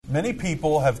Many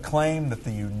people have claimed that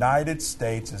the United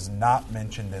States is not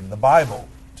mentioned in the Bible.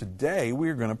 Today, we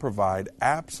are going to provide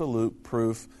absolute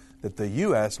proof that the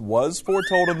U.S. was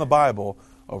foretold in the Bible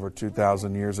over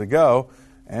 2,000 years ago,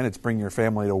 and it's Bring Your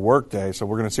Family to Work Day, so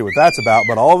we're going to see what that's about.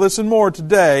 But all this and more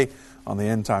today on the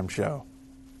End Time Show.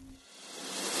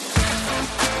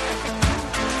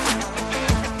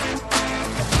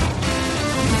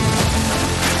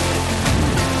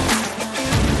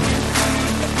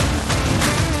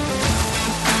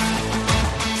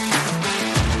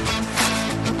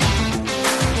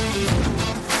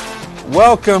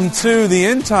 Welcome to the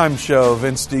End Time Show.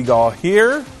 Vince Stegall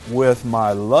here with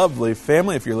my lovely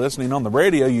family. If you're listening on the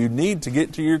radio, you need to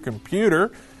get to your computer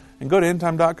and go to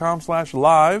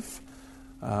endtime.com/live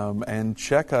and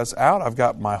check us out. I've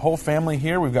got my whole family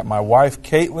here. We've got my wife,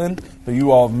 Caitlin, who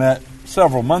you all met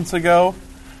several months ago,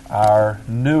 our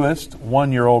newest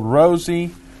 1-year-old,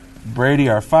 Rosie, Brady,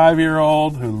 our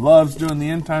 5-year-old, who loves doing the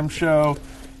End Time Show,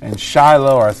 and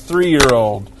Shiloh, our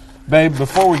 3-year-old. Babe,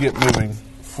 before we get moving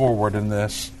forward in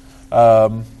this,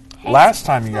 last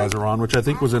time you guys were on, which I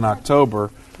think was in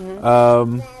October,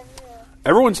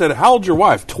 everyone said, how old's your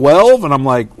wife? 12? And I'm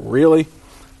like, really?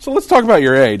 So let's talk about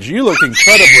your age. You look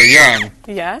incredibly young.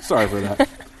 Yeah. Sorry for that.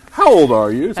 How old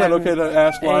are you? Is that okay to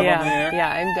ask live on the air?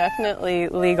 Yeah, I'm definitely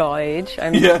legal age.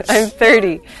 I'm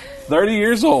 30. 30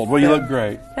 years old. Well, you look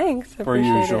great. Thanks. Per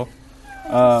usual.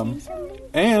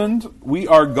 And we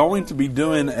are going to be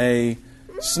doing a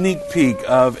sneak peek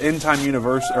of End Time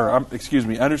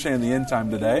Understanding the End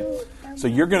Time today. So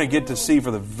you're going to get to see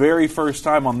for the very first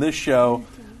time on this show,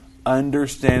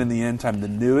 Understanding the End Time, the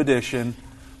new edition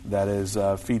that is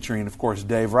featuring, of course,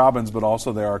 Dave Robbins, but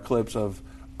also there are clips of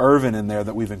Irvin in there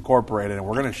that we've incorporated, and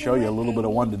we're going to show you a little bit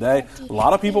of one today. A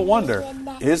lot of people wonder,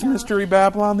 is Mystery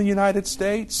Babylon the United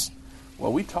States?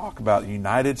 Well, we talk about the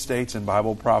United States and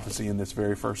Bible prophecy in this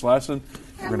very first lesson.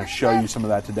 We're going to show you some of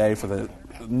that today for the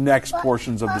next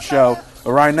portions of the show.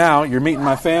 But right now, you're meeting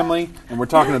my family, and we're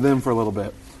talking to them for a little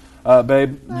bit.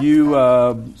 Babe, do you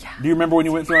remember when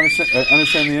you went through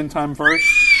Understanding the End Time first?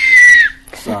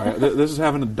 Sorry, this is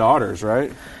having daughters,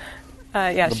 right?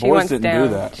 Yeah, the she boys went didn't down.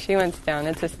 do that. She went down.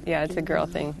 It's a girl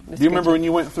thing. Do you remember when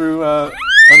you went through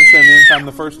Understanding the End Time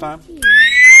the first time?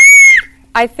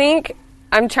 I think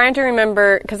I'm trying to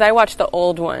remember because I watched the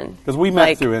old one. Because we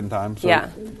met through End Time, so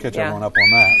catch everyone up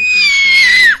on that.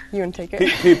 You want to take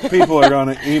it? People are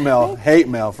going to email hate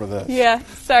mail for this. Yeah,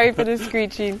 sorry for the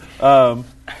screeching.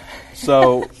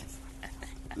 So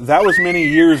that was many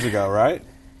years ago, right?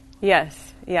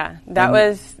 Yes, yeah. That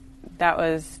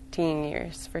was teen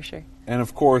years for sure. And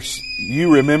of course,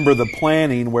 you remember the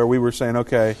planning where we were saying,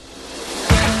 okay,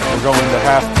 we're going to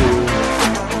have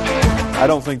to. I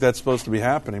don't think that's supposed to be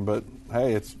happening, but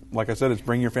hey, it's like I said, it's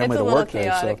Bring Your Family to Work Day.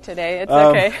 It's a little chaotic today. It's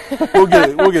okay. We'll get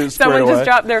it squared Someone away. Just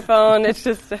dropped their phone. It's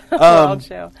just a wild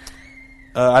show.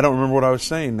 I don't remember what I was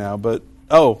saying now, but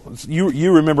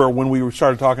you remember when we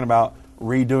started talking about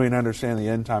redoing Understanding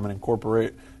the End Time and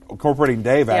incorporating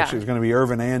Dave. Actually, it was going to be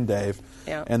Irvin and Dave,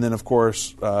 and then of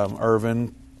course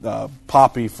Irvin,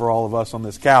 Poppy for all of us on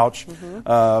this couch,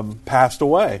 passed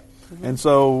away. And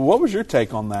so, what was your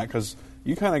take on that? Because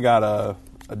you kind of got a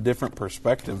different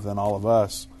perspective than all of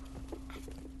us.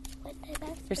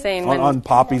 You're saying on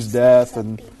Poppy's death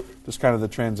and just kind of the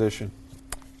transition.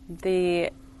 In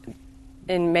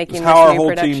making this how our new whole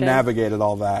production. team navigated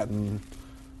all that and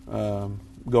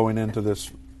going into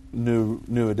this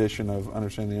new edition of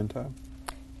Understanding the End Time.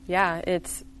 Yeah,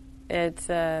 it's it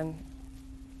kind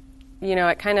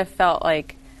of felt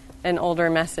like an older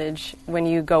message when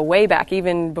you go way back,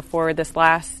 even before this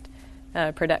last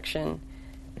production.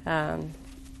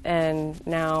 And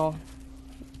now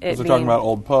they're talking about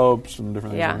old popes and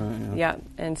different things. Yeah.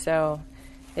 And so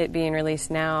it being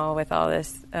released now with all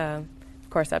this, of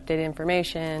course, updated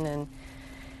information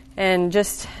and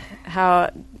just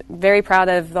how very proud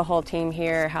of the whole team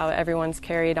here, how everyone's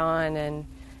carried on, and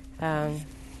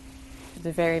it's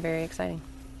very, very exciting.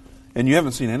 And you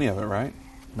haven't seen any of it, right?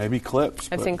 Maybe clips.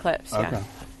 I've seen clips, okay. Yeah.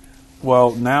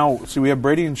 Well, now, see, we have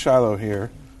Brady and Shiloh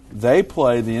here. They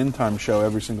play the End Time Show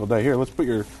every single day. Here, let's put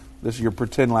this is your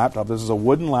pretend laptop. This is a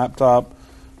wooden laptop.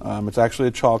 It's actually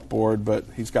a chalkboard, but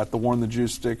he's got the Warn the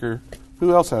Jews sticker.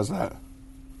 Who else has that?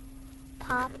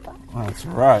 Papa. Oh, that's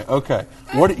right. Okay.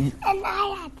 What? And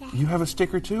I had that. You have a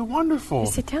sticker too? Wonderful.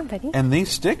 Sit down, buddy. And these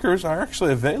stickers are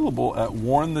actually available at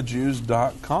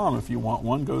warnthejews.com. If you want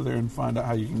one, go there and find out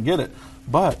how you can get it.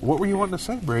 But what were you wanting to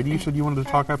say, Brady? You said you wanted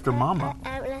to talk after Mama.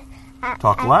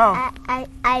 Talk loud.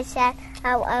 I said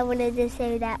I wanted to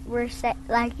say that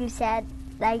like you said,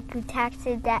 like you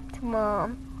texted that to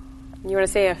Mom. You want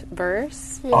to say a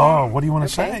verse? Yeah. Oh, what do you want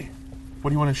to say? What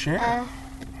do you want to share?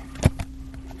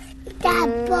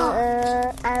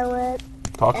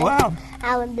 Talk loud.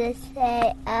 I want to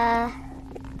say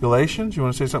Galatians. You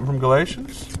want to say something from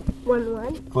Galatians?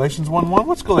 1:1. Galatians 1:1.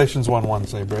 What's Galatians 1:1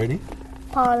 say, Brady?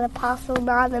 Paul, an apostle,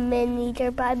 not a man, neither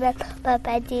by men, but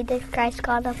by Jesus Christ,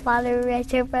 God the Father,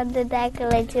 raised him from the dead.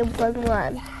 Galatians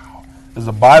 1:1. As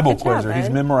a Bible Good job, quizzer, he's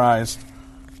bud. memorized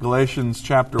Galatians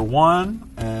chapter 1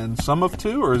 and some of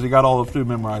 2, or has he got all of 2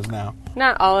 memorized now?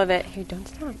 Not all of it. Here, don't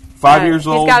stop. 5 years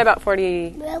old. He's got about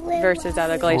 40 verses out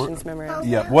of Galatians memorized.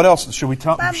 Yeah. What else should we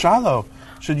tell Shiloh?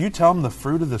 Should you tell him the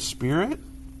fruit of the Spirit?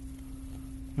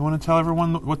 You want to tell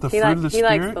everyone what the fruit of the He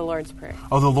Spirit? likes the Lord's Prayer.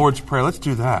 Oh, the Lord's Prayer. Let's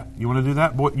do that. You want to do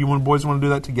that? Boys want to do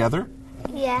that together?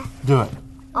 Yeah. Do it.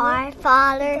 Our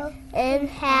Father in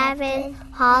heaven,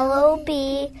 hallowed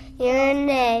be your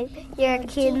name. Your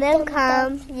kingdom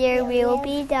come, your will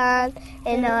be done,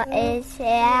 in earth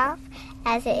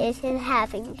as it is in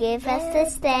heaven. Give us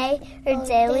this day our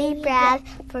daily bread.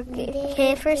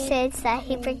 Forgive our sins that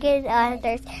he forgives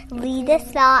others. Lead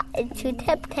us not into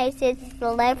temptation,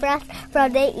 deliver us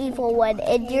from the evil one.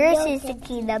 And yours is the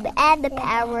kingdom and the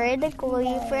power and the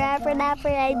glory forever and ever.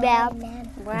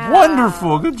 Amen. Wow.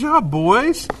 Wonderful. Good job,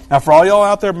 boys. Now, for all y'all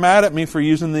out there mad at me for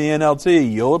using the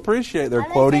NLT, you'll appreciate they're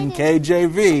quoting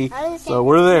KJV, so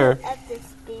we're there.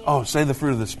 Oh, say the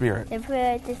fruit of the Spirit. The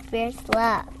fruit of the Spirit's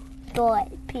love, joy,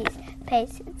 peace,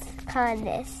 patience,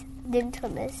 kindness,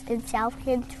 gentleness, and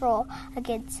self-control.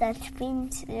 Against such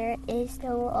things there is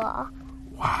no law.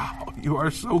 Wow, you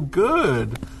are so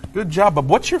good. Good job. But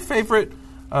what's your favorite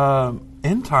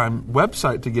End Time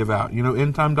website to give out? You know,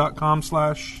 endtime.com/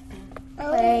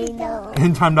 Plano.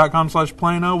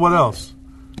 endtime.com/Plano. What else?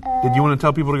 Did you want to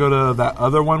tell people to go to that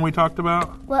other one we talked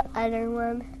about? What other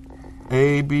one?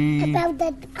 AB. I want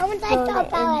to talk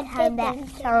about that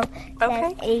song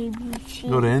says ABC.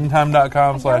 Go to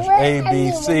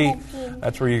endtime.com/ABC.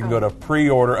 That's where you can go to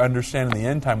pre-order Understanding the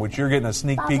End Time, which you're getting a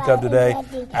sneak peek of today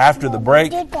after the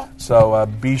break. So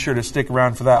be sure to stick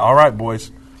around for that. All right, boys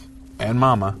and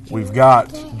Mama, we've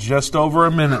got just over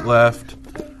a minute left.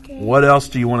 What else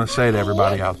do you want to say to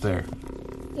everybody out there?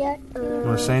 You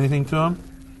want to say anything to them?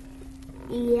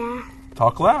 Yeah.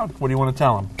 Talk loud. What do you want to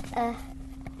tell them?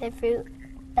 The fruit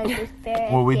of the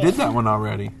Spirit. Well, we did that one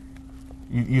already.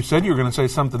 You said you were going to say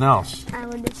something else. I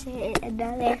want to say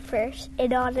another first.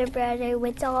 In honor, brother,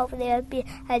 with all of the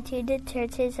to the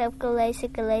churches of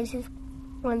Galatians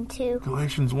 1:2.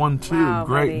 Galatians 1:2. Wow,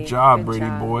 Great Brady. job, Good Brady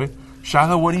job. boy.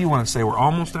 Shiloh, what do you want to say? We're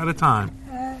almost out of time.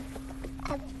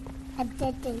 A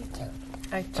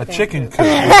chicken coop.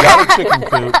 We've got a chicken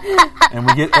coop, and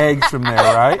we get eggs from there,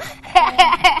 right?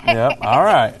 Yep. All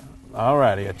right. All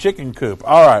righty. A chicken coop.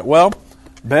 All right. Well,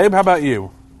 babe, how about you?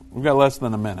 We've got less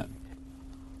than a minute.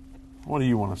 What do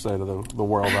you want to say to the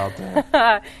world out there?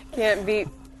 Can't beat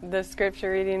the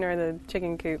scripture reading or the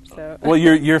chicken coop. So. Well,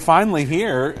 you're finally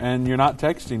here, and you're not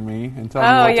texting me and telling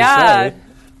me Oh what yeah, to say.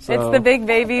 So it's the big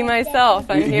baby myself.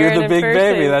 I'm here you're the in big person.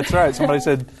 baby. That's right. Somebody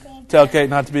said, "Tell Kate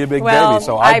not to be a big Well, baby,"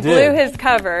 so I did. blew his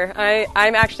cover.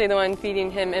 I'm actually the one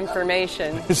feeding him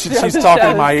information. She's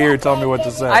talking in my ear, telling me what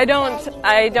to say. I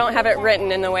don't have it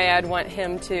written in the way I'd want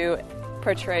him to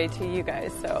portray to you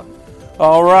guys. So.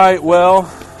 All right. Well,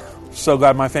 so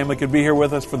glad my family could be here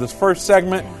with us for this first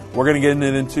segment. We're going to get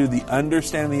into the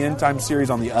Understanding the End Time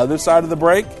series on the other side of the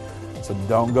break. So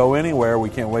don't go anywhere. We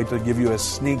can't wait to give you a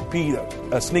sneak peek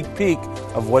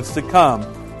of what's to come.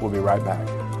 We'll be right back.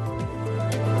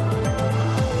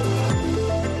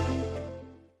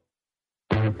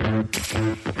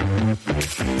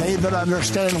 They that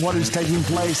understand what is taking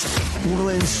place will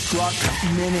instruct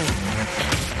many.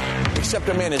 Except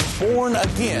a man is born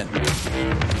again,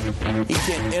 he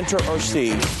can't enter or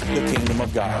see the kingdom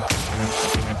of God.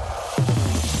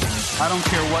 I don't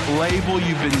care what label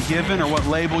you've been given or what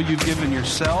label you've given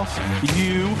yourself.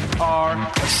 You are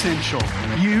essential.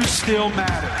 You still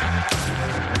matter.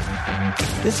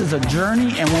 This is a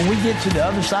journey, and when we get to the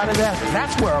other side of that,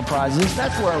 that's where our prize is.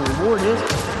 That's where our reward is.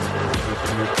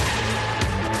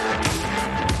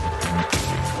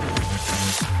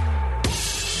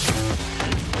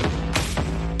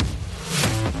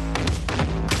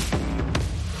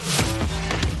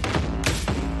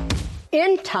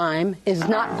 End time is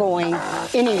not going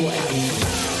anywhere.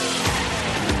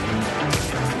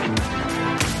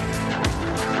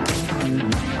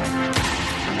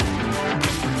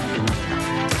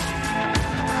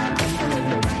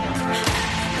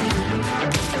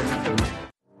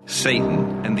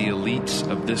 Satan and the elites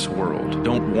of this world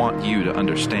don't want you to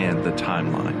understand the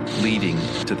timeline leading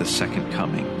to the second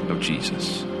coming of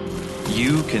Jesus.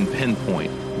 You can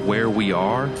pinpoint where we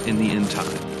are in the end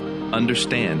time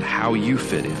understand how you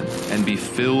fit in, and be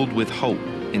filled with hope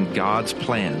in God's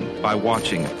plan by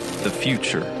watching The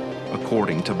Future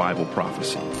According to Bible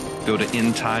Prophecy. Go to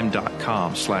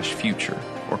endtime.com/future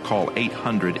or call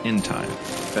 800-ENDTIME.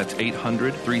 That's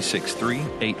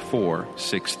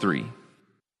 800-363-8463.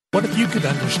 What if you could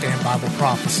understand Bible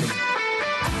prophecy?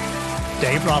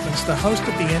 Dave Robbins, the host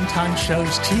of the End Time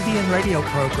Show's TV and radio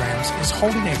programs, is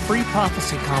holding a free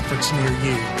prophecy conference near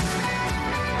you.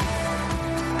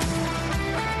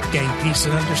 Gain peace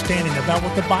and understanding about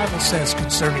what the Bible says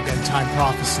concerning end-time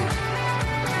prophecy.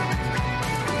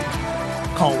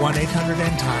 Call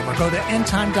 1-800-ENDTIME or go to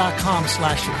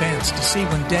endtime.com/events to see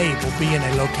when Dave will be in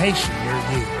a location near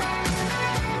you.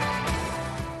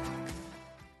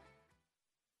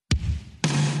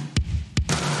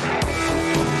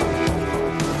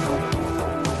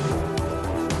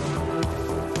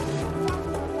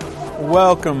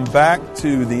 Welcome back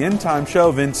to the End Time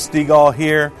Show. Vince Stegall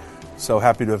here. So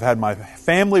happy to have had my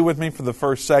family with me for the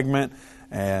first segment,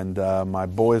 and my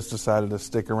boys decided to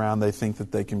stick around. They think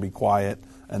that they can be quiet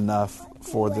enough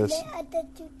for this.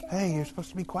 Hey, you're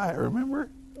supposed to be quiet, remember?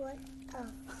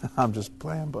 I'm just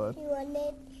playing, bud.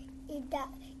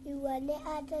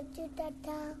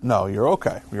 No, you're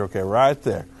okay. You're okay right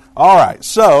there. All right,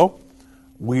 so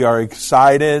we are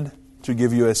excited to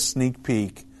give you a sneak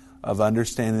peek of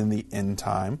understanding the end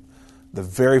time. The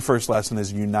very first lesson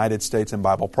is United States in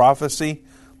Bible Prophecy.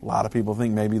 A lot of people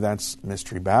think maybe that's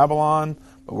Mystery Babylon,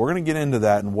 but we're going to get into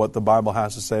that and what the Bible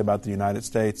has to say about the United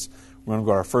States. We're going to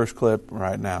go to our first clip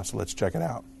right now, so let's check it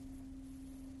out.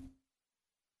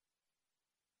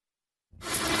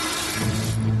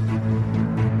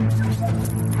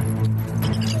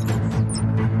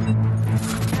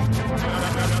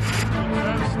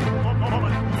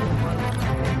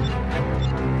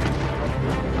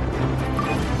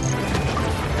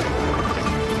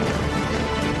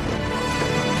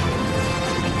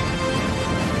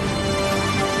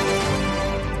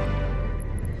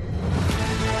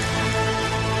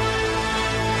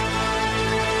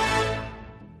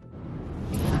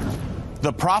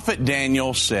 The prophet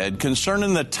Daniel said,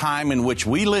 concerning the time in which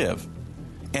we live,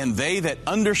 and they that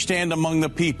understand among the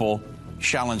people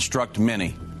shall instruct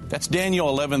many. That's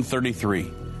Daniel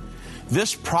 11:33.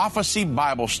 This prophecy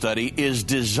Bible study is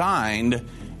designed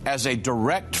as a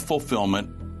direct fulfillment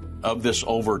of this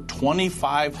over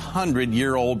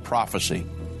 2,500-year-old prophecy.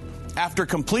 After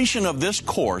completion of this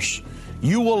course,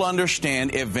 you will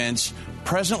understand events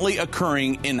presently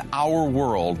occurring in our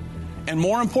world, and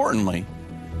more importantly,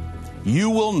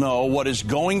 you will know what is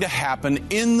going to happen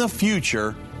in the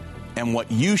future and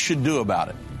what you should do about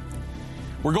it.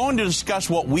 We're going to discuss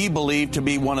what we believe to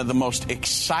be one of the most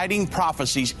exciting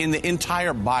prophecies in the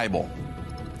entire Bible.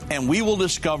 And we will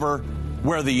discover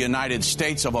where the United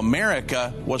States of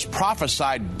America was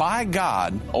prophesied by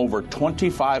God over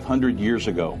 2,500 years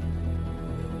ago,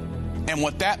 and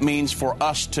what that means for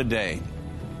us today.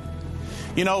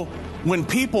 You know, when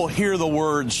people hear the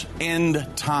words end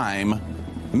time,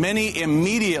 many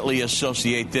immediately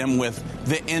associate them with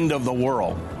the end of the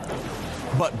world.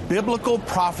 But biblical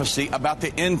prophecy about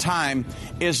the end time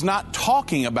is not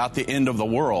talking about the end of the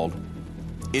world.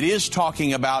 It is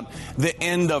talking about the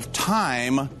end of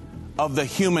time of the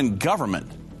human government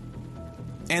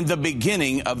and the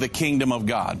beginning of the kingdom of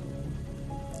God.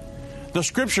 The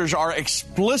scriptures are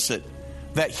explicit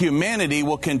that humanity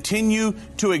will continue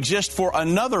to exist for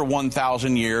another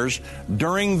 1,000 years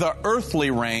during the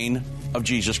earthly reign of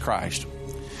Jesus Christ.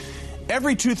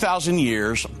 Every 2,000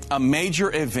 years, a major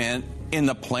event in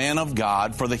the plan of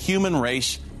God for the human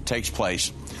race takes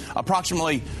place.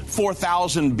 Approximately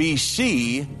 4,000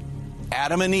 BC,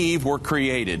 Adam and Eve were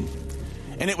created.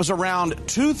 And it was around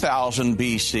 2000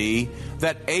 BC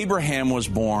that Abraham was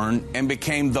born and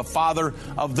became the father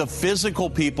of the physical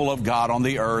people of God on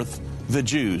the earth, the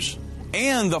Jews,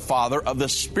 and the father of the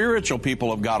spiritual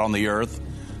people of God on the earth,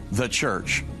 the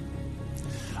church.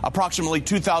 Approximately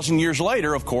 2,000 years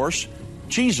later, of course,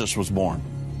 Jesus was born.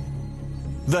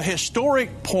 The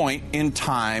historic point in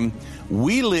time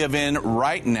we live in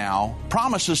right now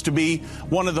promises to be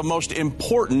one of the most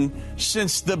important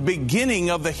since the beginning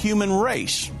of the human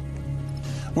race.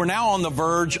 We're now on the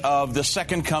verge of the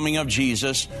second coming of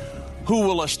Jesus, who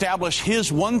will establish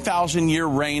his 1,000-year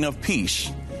reign of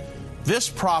peace. This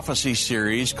prophecy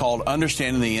series, called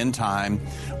Understanding the End Time,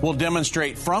 will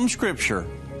demonstrate from Scripture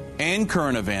and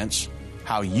current events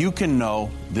how you can know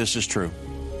this is true.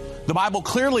 The Bible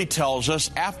clearly tells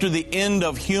us after the end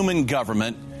of human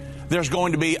government, there's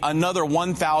going to be another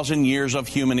 1,000 years of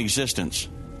human existence.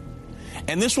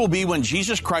 And this will be when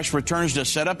Jesus Christ returns to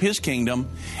set up his kingdom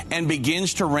and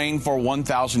begins to reign for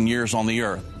 1,000 years on the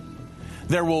earth.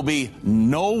 there will be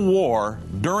no war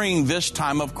during this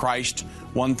time of Christ's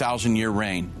 1,000-year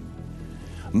reign.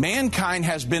 Mankind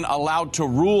has been allowed to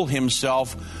rule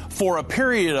himself for a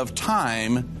period of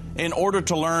time in order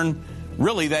to learn,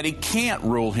 really, that he can't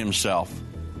rule himself.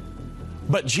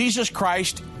 But Jesus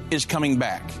Christ is coming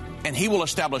back, and he will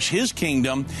establish his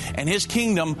kingdom, and his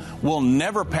kingdom will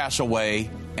never pass away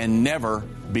and never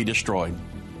be destroyed.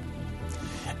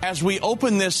 As we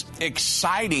open this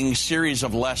exciting series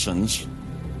of lessons,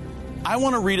 I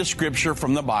want to read a scripture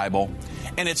from the Bible,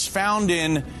 and it's found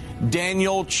in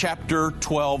Daniel chapter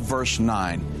 12, verse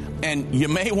 9. And you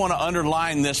may want to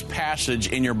underline this passage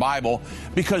in your Bible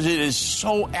because it is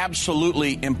so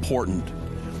absolutely important.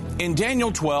 In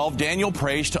Daniel 12, Daniel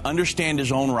prays to understand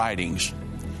his own writings.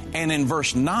 And in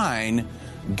verse 9,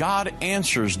 God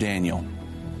answers Daniel,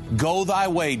 "Go thy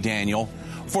way, Daniel,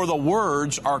 for the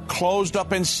words are closed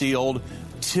up and sealed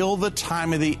till the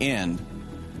time of the end."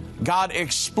 God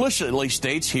explicitly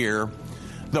states here,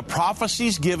 the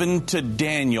prophecies given to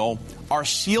Daniel are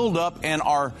sealed up and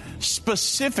are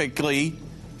specifically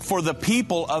for the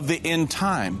people of the end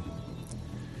time.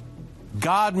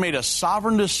 God made a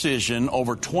sovereign decision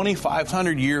over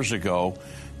 2,500 years ago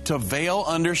to veil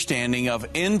understanding of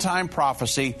end-time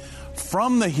prophecy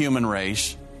from the human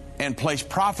race and place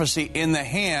prophecy in the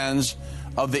hands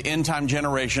of the end-time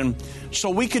generation so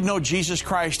we could know Jesus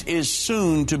Christ is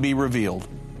soon to be revealed.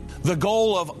 The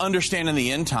goal of understanding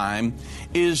the end time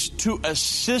is to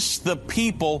assist the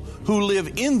people who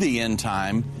live in the end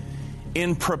time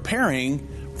in preparing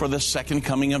for the second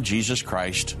coming of Jesus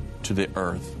Christ to the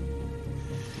earth.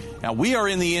 Now, we are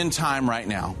in the end time right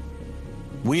now.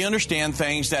 We understand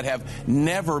things that have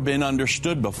never been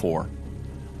understood before.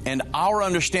 And our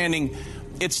understanding,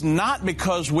 it's not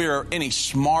because we're any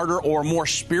smarter or more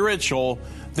spiritual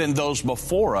than those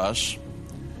before us.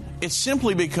 It's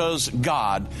simply because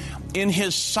God, in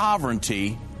His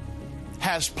sovereignty,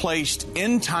 has placed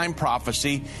end-time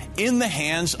prophecy in the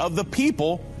hands of the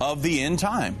people of the end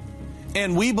time.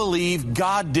 And we believe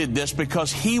God did this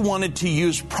because He wanted to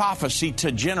use prophecy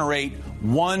to generate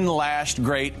one last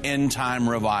great end-time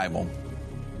revival.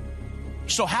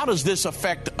 So how does this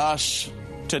affect us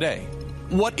today?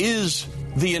 What is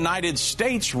the United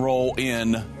States' role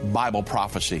in Bible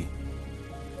prophecy?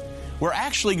 We're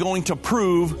actually going to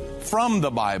prove from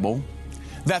the Bible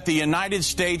that the United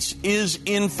States is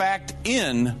in fact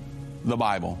in the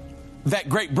Bible. That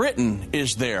Great Britain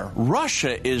is there,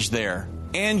 Russia is there,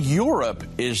 and Europe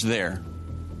is there.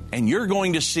 And you're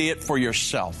going to see it for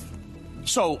yourself.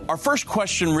 So our first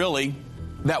question really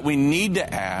that we need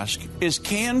to ask is,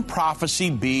 can prophecy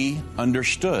be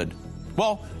understood?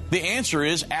 Well, the answer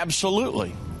is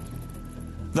absolutely.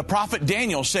 The prophet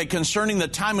Daniel said concerning the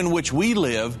time in which we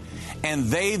live, "And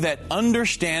they that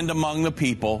understand among the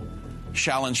people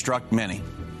shall instruct many."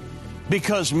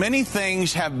 Because many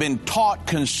things have been taught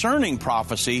concerning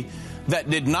prophecy that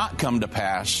did not come to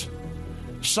pass.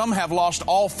 Some have lost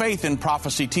all faith in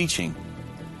prophecy teaching.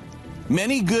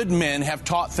 Many good men have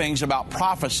taught things about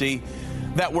prophecy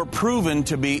that were proven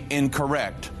to be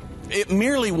incorrect. It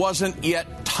merely wasn't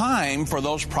yet time for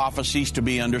those prophecies to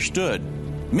be understood.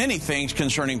 Many things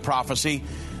concerning prophecy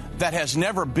that has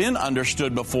never been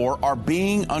understood before are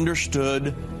being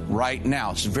understood right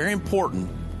now. It's very important.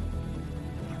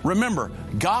 Remember,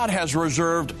 God has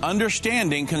reserved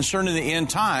understanding concerning the end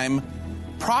time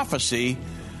prophecy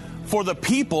for the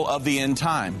people of the end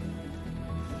time.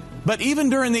 But even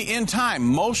during the end time,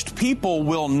 most people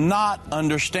will not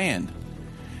understand.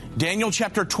 Daniel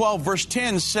chapter 12 verse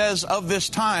 10 says of this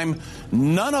time,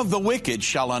 "None of the wicked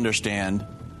shall understand,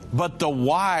 but the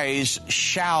wise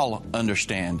shall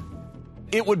understand."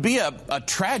 It would be a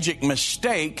tragic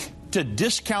mistake to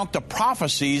discount the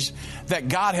prophecies that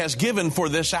God has given for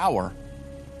this hour.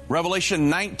 Revelation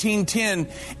 19:10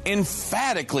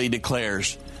 emphatically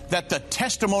declares that the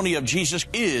testimony of Jesus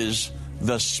is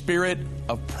the spirit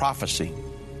of prophecy.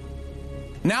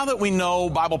 Now that we know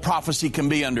Bible prophecy can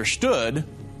be understood,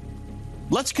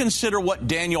 let's consider what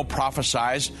Daniel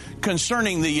prophesies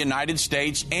concerning the United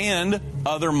States and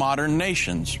other modern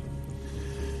nations.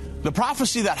 The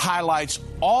prophecy that highlights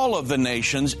all of the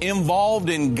nations involved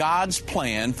in God's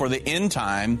plan for the end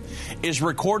time is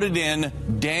recorded in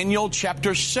Daniel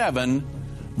chapter 7,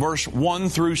 verse 1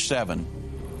 through 7.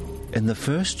 In the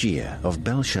first year of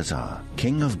Belshazzar,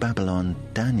 king of Babylon,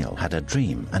 Daniel had a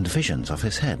dream and visions of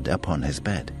his head upon his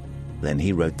bed. Then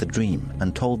he wrote the dream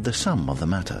and told the sum of the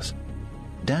matters.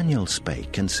 Daniel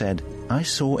spake and said, I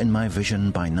saw in my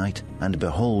vision by night, and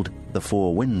behold, the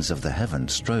four winds of the heaven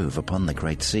strove upon the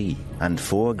great sea, and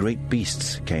four great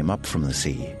beasts came up from the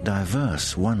sea,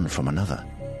 diverse one from another.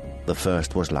 The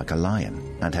first was like a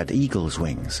lion, and had eagle's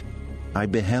wings. I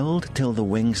beheld till the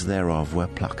wings thereof were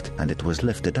plucked, and it was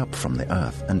lifted up from the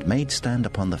earth, and made stand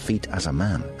upon the feet as a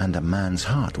man, and a man's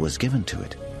heart was given to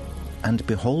it. And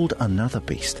behold another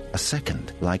beast, a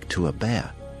second, like to a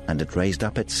bear, and it raised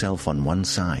up itself on one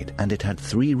side, and it had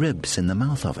 3 ribs in the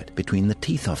mouth of it, between the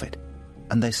teeth of it.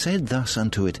 And they said thus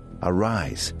unto it,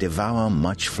 Arise, devour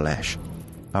much flesh.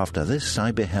 After this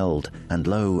I beheld, and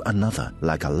lo, another,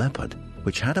 like a leopard,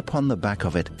 which had upon the back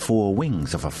of it 4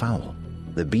 wings of a fowl.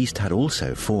 The beast had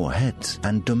also 4 heads,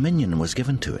 and dominion was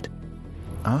given to it.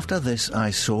 After this I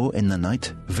saw in the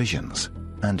night visions,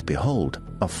 and behold,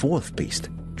 a 4th beast,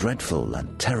 dreadful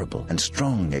and terrible, and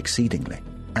strong exceedingly,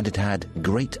 and it had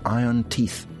great iron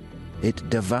teeth. It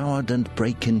devoured and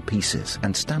brake in pieces,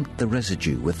 and stamped the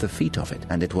residue with the feet of it,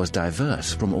 and it was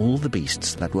diverse from all the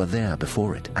beasts that were there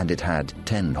before it, and it had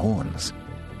 10 horns.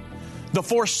 The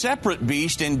 4 separate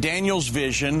beasts in Daniel's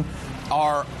vision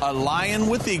are a lion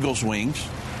with eagle's wings,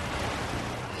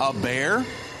 a bear,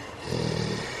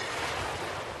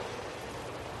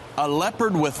 a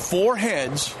leopard with 4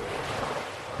 heads,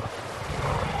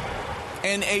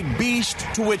 and a beast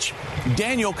to which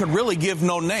Daniel could really give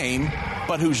no name,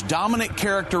 but whose dominant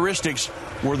characteristics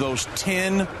were those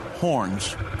 10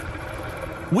 horns.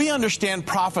 We understand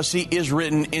prophecy is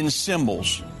written in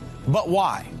symbols, but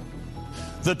why?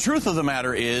 The truth of the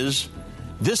matter is,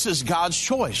 this is God's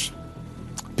choice.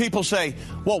 People say,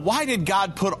 well, why did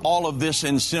God put all of this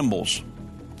in symbols?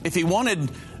 If He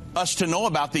wanted us to know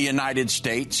about the United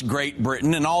States, Great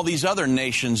Britain, and all these other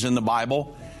nations in the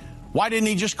Bible, why didn't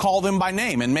He just call them by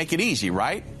name and make it easy,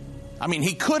 right? I mean,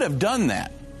 He could have done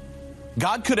that.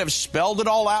 God could have spelled it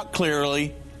all out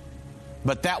clearly,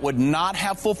 but that would not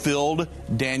have fulfilled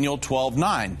Daniel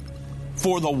 12:9.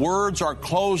 For the words are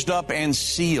closed up and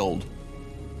sealed.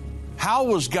 How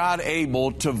was God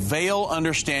able to veil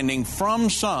understanding from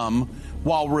some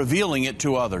while revealing it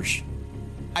to others?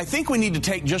 I think we need to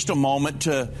take just a moment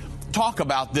to talk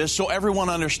about this so everyone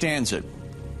understands it.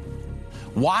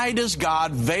 Why does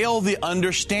God veil the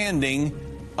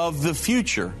understanding of the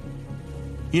future?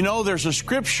 You know, there's a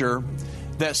scripture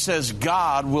that says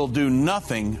God will do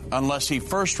nothing unless He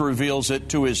first reveals it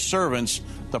to His servants,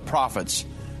 the prophets.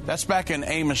 That's back in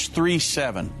Amos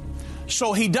 3:7.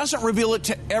 So He doesn't reveal it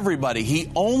to everybody. He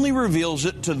only reveals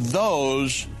it to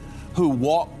those who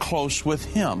walk close with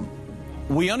Him.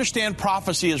 We understand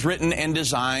prophecy is written and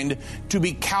designed to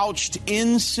be couched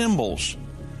in symbols.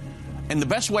 And the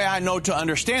best way I know to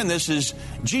understand this is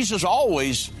Jesus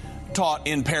always taught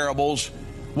in parables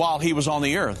while He was on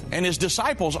the earth. And His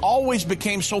disciples always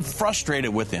became so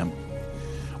frustrated with Him.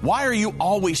 Why are you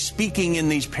always speaking in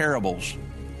these parables?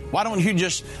 Why don't you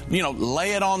just,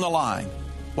 lay it on the line?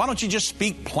 Why don't you just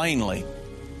speak plainly?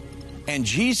 And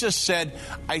Jesus said,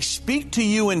 I speak to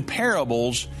you in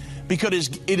parables because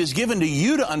it is given to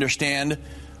you to understand,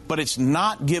 but it's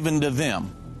not given to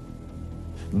them.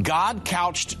 God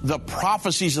couched the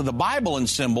prophecies of the Bible in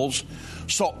symbols,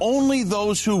 so only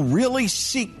those who really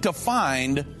seek to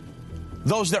find,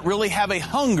 those that really have a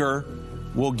hunger,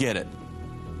 will get it.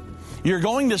 You're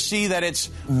going to see that it's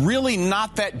really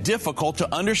not that difficult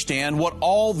to understand what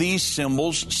all these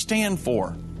symbols stand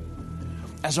for.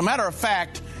 As a matter of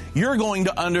fact, you're going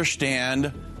to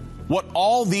understand what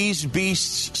all these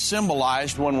beasts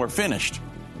symbolized when we're finished.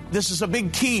 This is a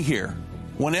big key here.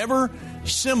 Whenever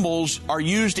symbols are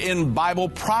used in Bible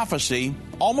prophecy,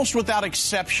 almost without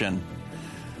exception,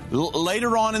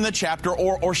 later on in the chapter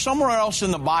or somewhere else in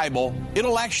the Bible,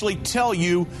 it'll actually tell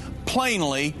you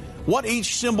plainly what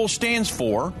each symbol stands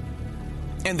for.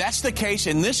 And that's the case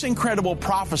in this incredible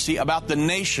prophecy about the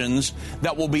nations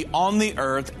that will be on the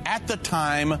earth at the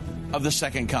time of the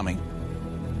second coming.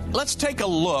 Let's take a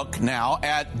look now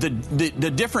at the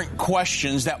different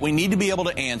questions that we need to be able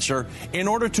to answer in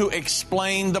order to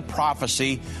explain the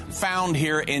prophecy found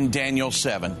here in Daniel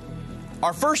 7.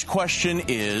 Our first question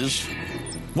is,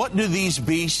 what do these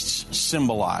beasts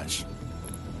symbolize?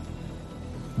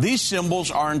 These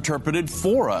symbols are interpreted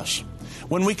for us.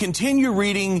 When we continue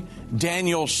reading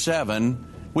Daniel 7,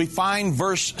 we find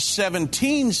verse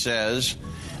 17 says,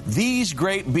 these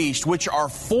great beasts, which are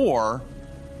four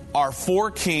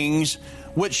kings,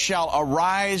 which shall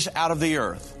arise out of the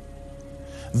earth.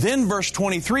 Then verse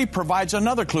 23 provides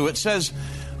another clue. It says,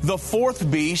 the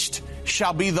 4th beast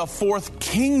shall be the 4th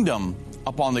kingdom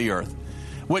upon the earth,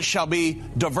 which shall be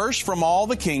diverse from all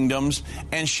the kingdoms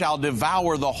and shall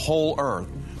devour the whole earth.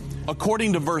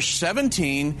 According to verse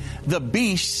 17, the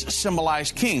beasts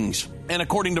symbolize kings. And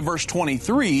according to verse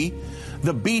 23,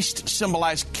 the beasts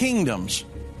symbolize kingdoms.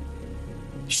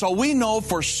 So we know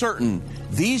for certain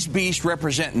these beasts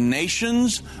represent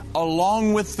nations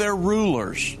along with their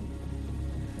rulers.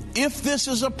 If this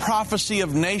is a prophecy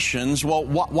of nations, well,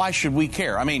 why should we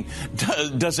care? I mean,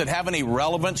 does it have any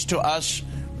relevance to us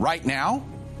right now?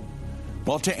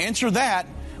 Well, to answer that,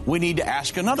 we need to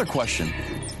ask another question.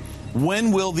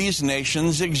 When will these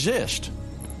nations exist?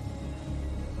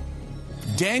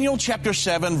 Daniel chapter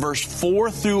 7, verse 4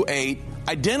 through 8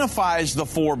 identifies the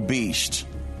four beasts.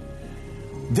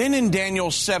 Then in Daniel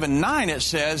 7:9 it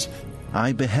says,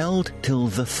 I beheld till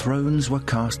the thrones were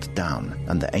cast down,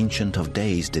 and the Ancient of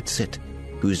Days did sit,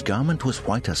 whose garment was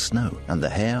white as snow, and the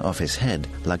hair of his head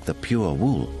like the pure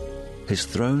wool. His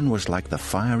throne was like the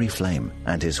fiery flame,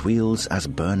 and his wheels as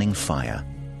burning fire.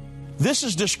 This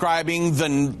is describing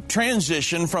the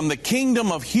transition from the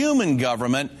kingdom of human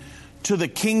government to the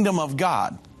kingdom of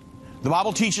God. The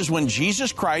Bible teaches when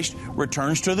Jesus Christ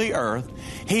returns to the earth,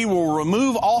 He will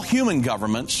remove all human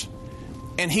governments,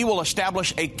 and He will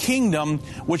establish a kingdom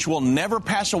which will never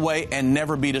pass away and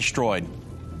never be destroyed.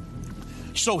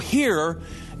 So here,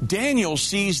 Daniel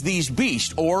sees these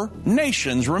beasts, or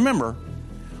nations, remember,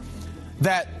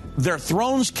 that their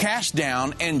thrones cast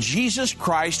down and Jesus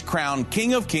Christ crowned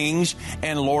King of Kings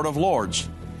and Lord of Lords.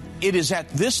 It is at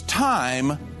this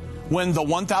time when the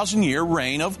 1,000-year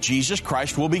reign of Jesus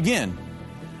Christ will begin.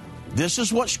 This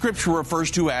is what Scripture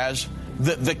refers to as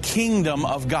the kingdom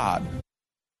of God.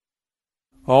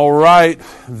 All right,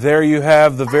 there you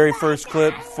have the very first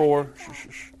clip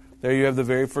There you have the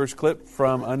very first clip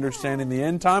from Understanding the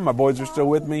End Time. My boys are still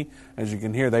with me. As you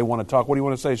can hear, they want to talk. What do you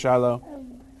want to say, Shiloh?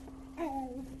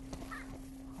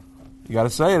 You got to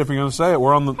say it if you're going to say it.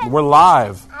 We're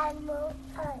live.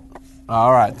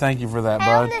 All right, thank you for that,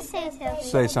 bud.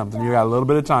 Say something. You got a little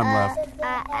bit of time left.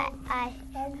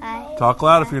 Talk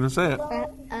loud if you're going to say it.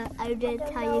 I'm going to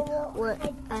tell you what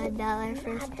 $1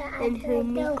 first, and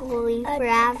whom equally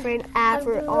forever and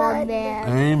ever. Amen.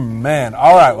 Amen.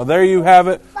 All right, well, there you have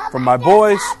it from my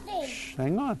boys. Shh,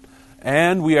 hang on.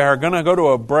 And we are going to go to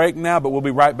a break now, but we'll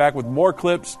be right back with more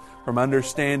clips from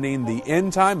Understanding the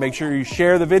End Time. Make sure you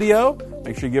share the video.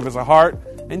 Make sure you give us a heart.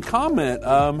 And comment.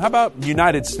 How about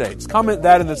United States? Comment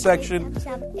that in the section.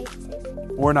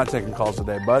 We're not taking calls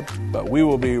today, bud. But we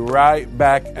will be right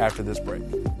back after this break.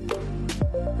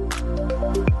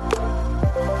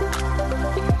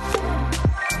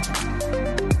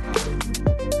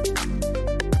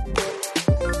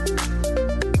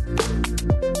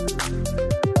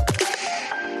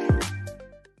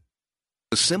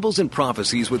 The symbols and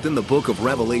prophecies within the book of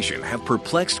Revelation have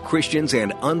perplexed Christians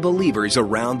and unbelievers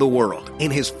around the world.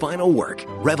 In his final work,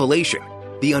 Revelation,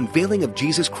 The Unveiling of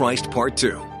Jesus Christ Part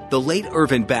 2, the late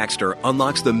Irvin Baxter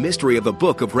unlocks the mystery of the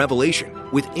book of Revelation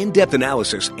with in-depth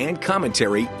analysis and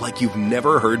commentary like you've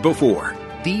never heard before.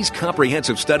 These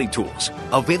comprehensive study tools,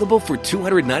 available for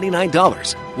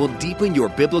 $299, will deepen your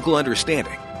biblical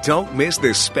understanding. Don't miss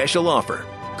this special offer.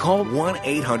 Call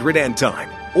 1-800-END-TIME.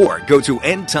 Or go to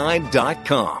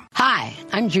endtime.com. Hi,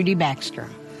 I'm Judy Baxter.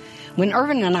 When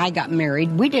Irvin and I got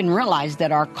married, we didn't realize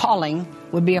that our calling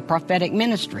would be a prophetic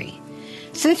ministry.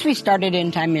 Since we started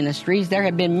End Time Ministries, there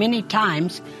have been many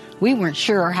times we weren't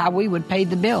sure how we would pay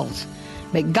the bills,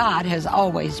 but God has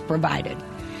always provided.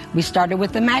 We started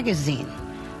with the magazine,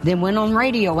 then went on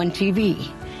radio and TV,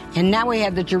 and now we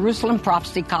have the Jerusalem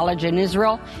Prophecy College in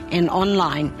Israel and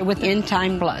online with End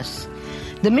Time Plus.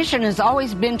 The mission has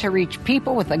always been to reach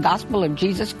people with the gospel of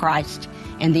Jesus Christ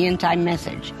and the end-time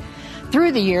message.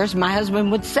 Through the years, my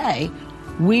husband would say,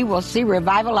 we will see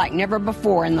revival like never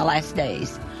before in the last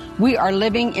days. We are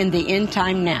living in the end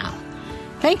time now.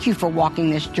 Thank you for walking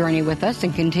this journey with us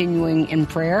and continuing in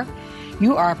prayer.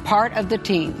 You are a part of the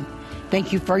team.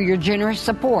 Thank you for your generous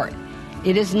support.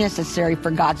 It is necessary for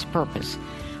God's purpose.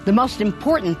 The most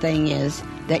important thing is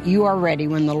that you are ready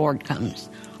when the Lord comes.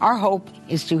 Our hope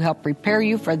is to help prepare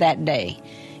you for that day.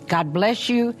 God bless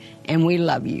you, and we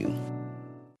love you.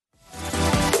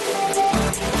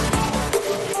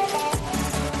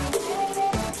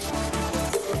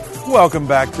 Welcome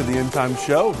back to the End Time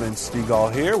Show. Vince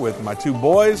Stegall here with my two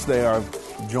boys. They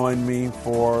have joined me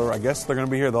for, I guess they're going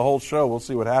to be here the whole show. We'll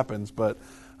see what happens. But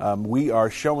we are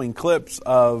showing clips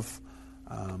of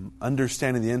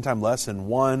Understanding the End Time Lesson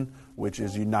 1, which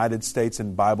is United States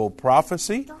in Bible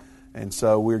Prophecy. And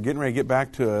so we're getting ready to get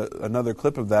back to another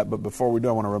clip of that. But before we do,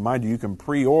 I want to remind you can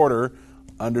pre-order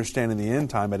Understanding the End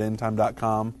Time at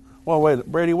endtime.com. Well, wait,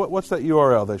 Brady, what's that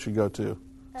URL they should go to?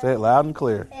 Say it loud and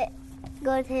clear.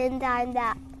 Go to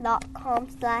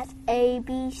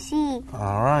endtime.com/ABC.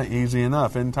 All right, easy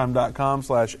enough.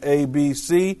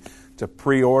 Endtime.com/ABC to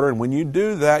pre-order. And when you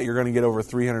do that, you're going to get over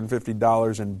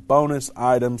 $350 in bonus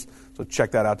items. So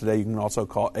check that out today. You can also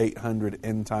call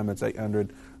 800-END-TIME. That's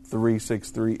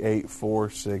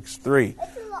 800-363-8463.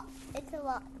 It's a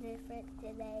lot different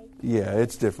today. Yeah,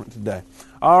 it's different today.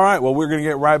 All right, well, we're going to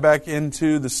get right back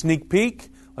into the sneak peek.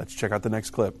 Let's check out the next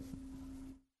clip.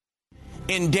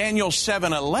 In Daniel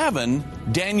 7:11,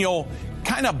 Daniel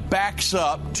kind of backs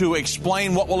up to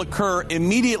explain what will occur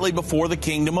immediately before the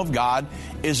kingdom of God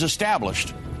is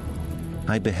established.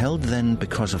 I beheld then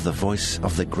because of the voice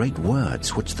of the great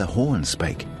words which the horn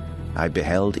spake. I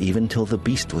beheld even till the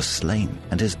beast was slain,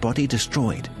 and his body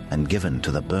destroyed, and given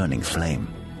to the burning flame.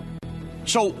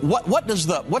 So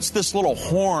what's this little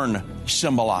horn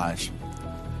symbolize?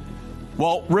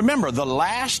 Well, remember, the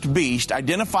last beast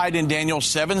identified in Daniel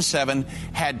 7:7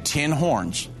 had 10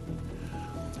 horns.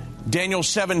 Daniel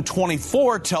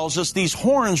 7:24 tells us these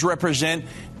horns represent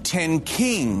 10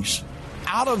 kings.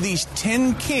 Out of these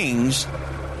 10 kings,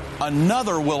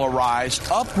 another will arise,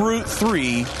 uproot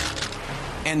 3,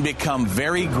 and become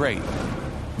very great.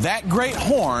 That great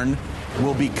horn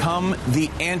will become the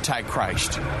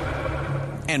Antichrist.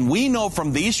 And we know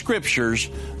from these scriptures,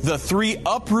 the 3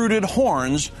 uprooted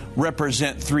horns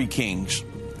represent 3 kings.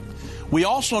 We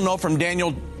also know from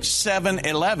Daniel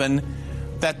 7:11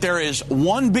 that there is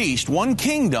one beast, one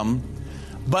kingdom,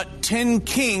 but 10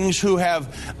 kings who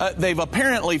they've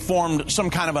apparently formed some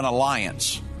kind of an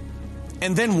alliance.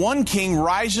 And then one king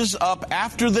rises up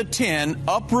after the 10,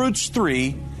 uproots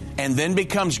 3, and then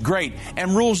becomes great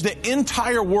and rules the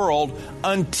entire world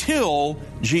until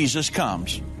Jesus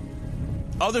comes.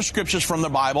 Other scriptures from the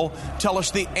Bible tell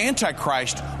us the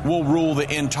Antichrist will rule the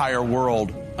entire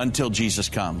world until Jesus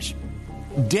comes.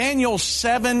 Daniel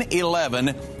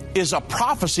 7:11 is a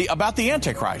prophecy about the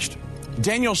Antichrist.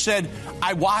 Daniel said,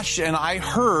 I watched and I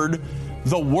heard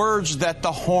the words that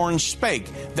the horn spake,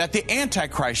 that the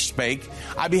Antichrist spake.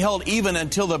 I beheld even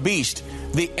until the beast,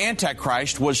 the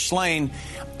Antichrist, was slain,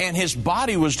 and his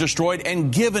body was destroyed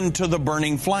and given to the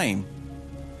burning flame.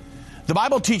 The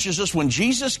Bible teaches us when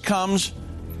Jesus comes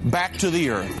back to the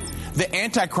earth, the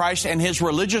Antichrist and his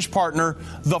religious partner,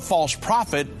 the false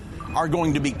prophet, are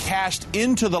going to be cast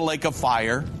into the lake of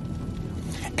fire.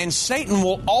 And Satan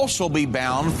will also be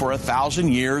bound for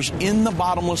 1,000 years in the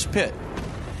bottomless pit.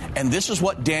 And this is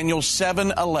what Daniel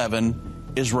 7:11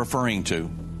 is referring to.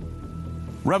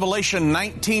 Revelation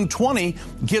 19:20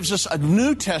 gives us a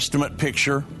New Testament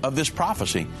picture of this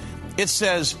prophecy. It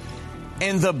says,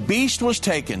 and the beast was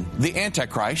taken, the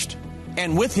Antichrist,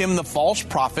 and with him the false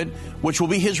prophet, which will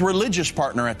be his religious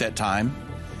partner at that time.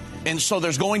 And so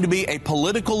there's going to be a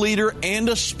political leader and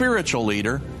a spiritual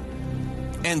leader.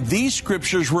 And these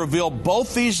scriptures reveal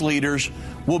both these leaders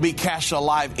will be cast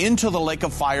alive into the lake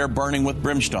of fire burning with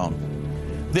brimstone.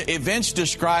 The events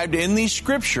described in these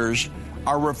scriptures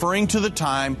are referring to the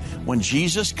time when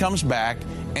Jesus comes back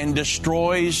and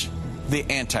destroys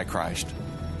the Antichrist.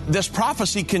 This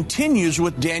prophecy continues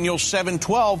with Daniel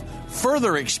 7:12,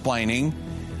 further explaining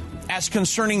as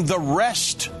concerning the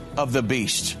rest of the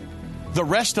beast. The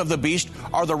rest of the beast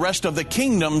are the rest of the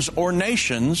kingdoms or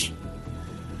nations.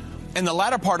 And the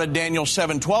latter part of Daniel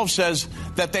 7:12 says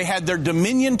that they had their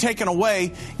dominion taken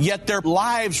away, yet their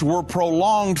lives were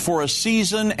prolonged for a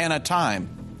season and a time.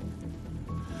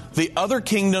 The other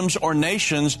kingdoms or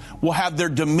nations will have their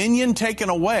dominion taken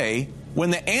away when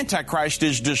the Antichrist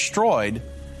is destroyed,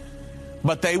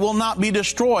 but they will not be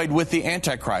destroyed with the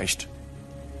Antichrist.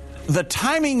 The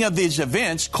timing of these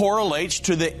events correlates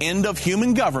to the end of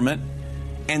human government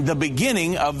and the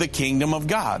beginning of the kingdom of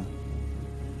God.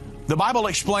 The Bible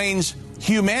explains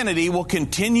humanity will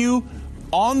continue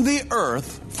on the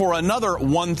earth for another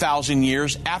 1,000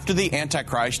 years after the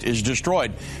Antichrist is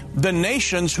destroyed. The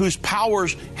nations whose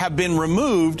powers have been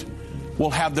removed will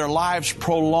have their lives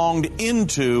prolonged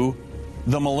into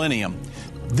the millennium.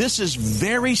 This is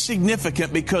very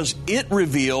significant because it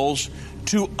reveals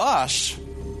to us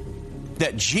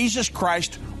that Jesus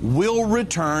Christ will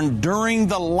return during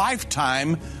the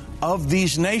lifetime of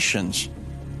these nations.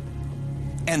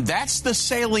 And that's the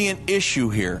salient issue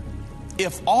here.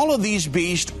 If all of these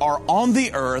beasts are on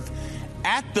the earth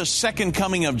at the second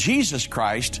coming of Jesus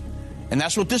Christ, and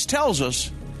that's what this tells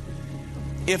us,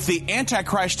 if the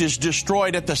Antichrist is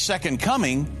destroyed at the second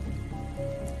coming,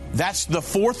 that's the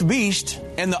fourth beast,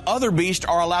 and the other beasts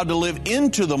are allowed to live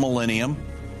into the millennium.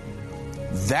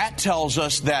 That tells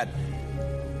us that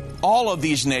all of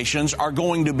these nations are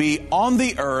going to be on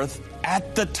the earth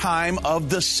at the time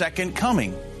of the second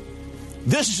coming.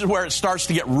 This is where it starts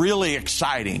to get really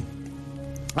exciting.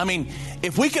 I mean,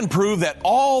 if we can prove that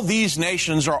all these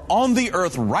nations are on the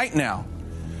earth right now,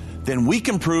 then we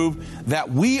can prove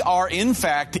that we are, in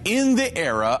fact, in the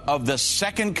era of the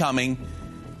second coming,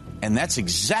 and that's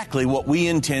exactly what we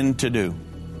intend to do.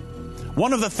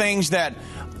 One of the things that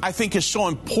I think is so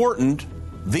important,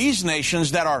 these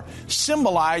nations that are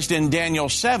symbolized in Daniel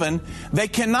 7, they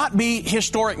cannot be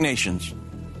historic nations.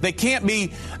 They can't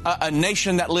be a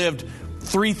nation that lived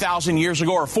 3,000 years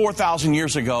ago or 4,000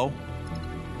 years ago.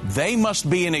 They must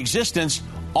be in existence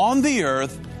on the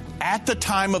earth at the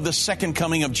time of the second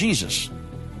coming of Jesus.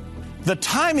 The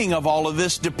timing of all of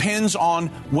this depends on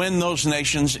when those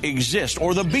nations exist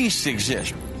or the beasts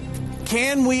exist.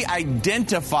 Can we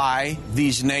identify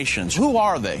these nations? Who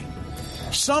are they?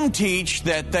 Some teach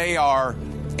that they are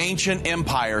ancient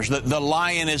empires. The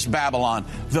lion is Babylon,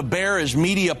 the bear is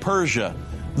Media Persia,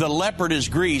 the leopard is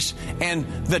Greece, and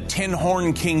the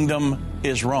 10-horn kingdom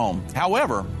is Rome.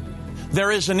 However, there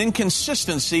is an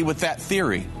inconsistency with that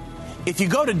theory. If you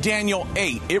go to Daniel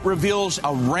 8, it reveals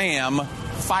a ram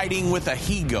fighting with a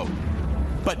he-goat.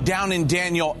 But down in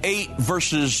Daniel 8,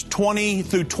 verses 20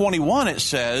 through 21, it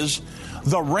says,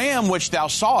 "The ram which thou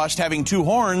sawest having 2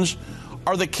 horns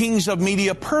are the kings of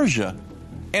Media Persia,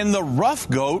 and the rough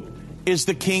goat is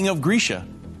the king of Grecia."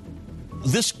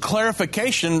 This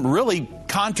clarification really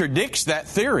contradicts that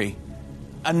theory.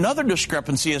 Another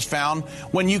discrepancy is found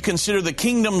when you consider the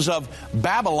kingdoms of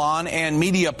Babylon and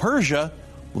Media Persia.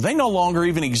 Well, they no longer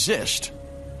even exist.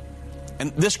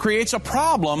 And this creates a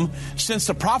problem since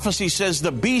the prophecy says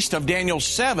the beast of Daniel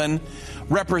 7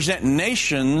 represent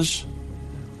nations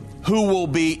who will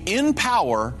be in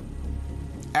power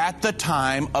at the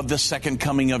time of the second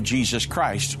coming of Jesus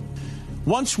Christ.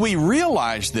 Once we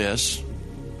realize this,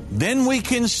 then we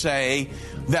can say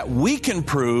that we can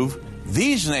prove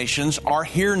these nations are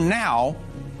here now,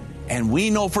 and we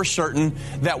know for certain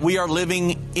that we are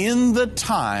living in the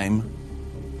time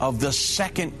of the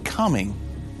second coming.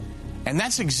 And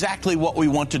that's exactly what we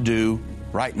want to do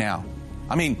right now.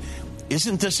 I mean,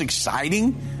 isn't this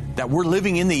exciting that we're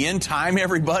living in the end time,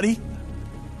 everybody?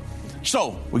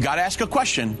 So, we got to ask a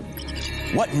question.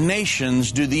 What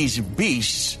nations do these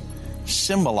beasts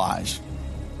symbolize?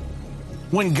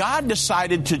 When God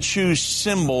decided to choose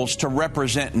symbols to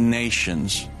represent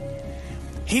nations,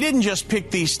 He didn't just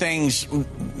pick these things,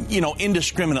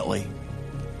 indiscriminately.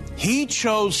 He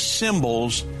chose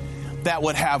symbols that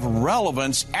would have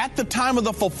relevance at the time of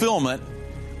the fulfillment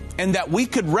and that we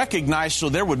could recognize so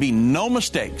there would be no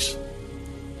mistakes.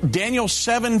 Daniel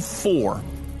 7:4.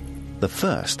 The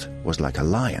first was like a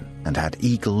lion and had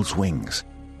eagle's wings.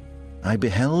 I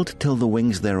beheld till the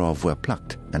wings thereof were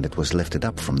plucked, and it was lifted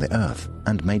up from the earth,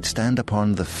 and made stand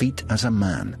upon the feet as a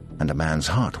man, and a man's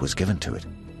heart was given to it.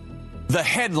 The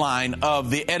headline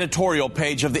of the editorial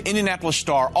page of the Indianapolis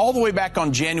Star all the way back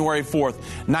on January 4th,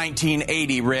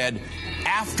 1980 read,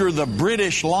 "After the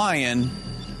British lion,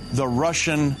 the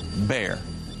Russian bear."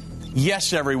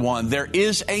 Yes, everyone, there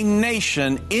is a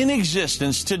nation in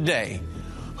existence today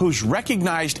whose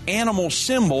recognized animal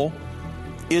symbol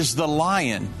is the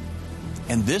lion.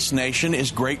 And this nation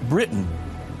is Great Britain.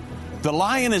 The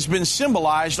lion has been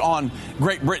symbolized on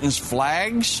Great Britain's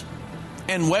flags,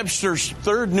 and Webster's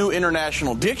Third New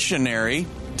International Dictionary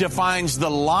defines the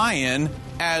lion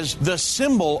as the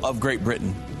symbol of Great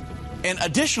Britain. And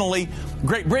additionally,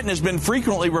 Great Britain has been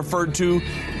frequently referred to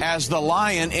as the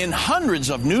lion in hundreds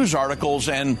of news articles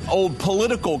and old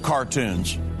political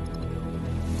cartoons.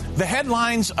 The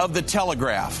headlines of the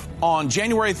Telegraph on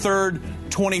January 3rd,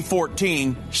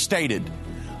 2014 stated,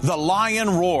 "The lion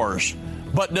roars,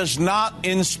 but does not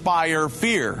inspire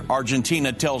fear,"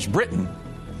 Argentina tells Britain.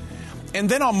 And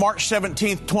then on March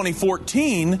 17th,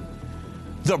 2014,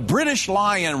 "The British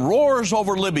lion roars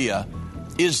over Libya.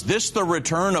 Is this the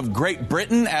return of Great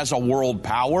Britain as a world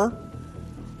power?"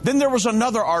 Then there was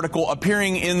another article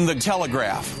appearing in the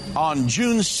Telegraph on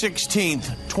June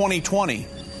 16th, 2020.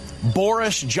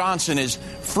 "Boris Johnson is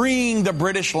freeing the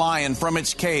British lion from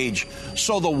its cage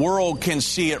so the world can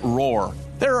see it roar."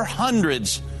 There are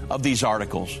hundreds of these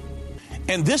articles.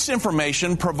 And this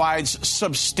information provides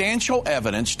substantial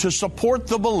evidence to support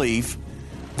the belief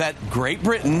that Great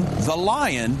Britain, the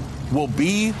lion, will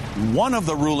be one of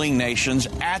the ruling nations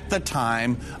at the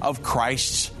time of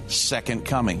Christ's second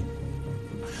coming.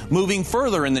 Moving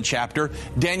further in the chapter,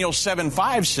 Daniel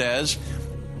 7:5 says,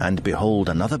 "And behold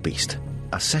another beast,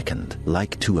 a second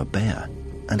like to a bear,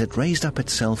 and it raised up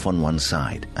itself on one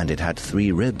side, and it had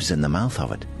 3 ribs in the mouth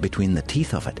of it, between the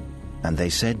teeth of it. And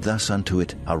they said thus unto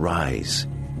it, Arise,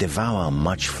 devour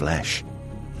much flesh."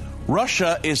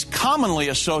 Russia is commonly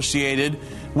associated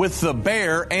with the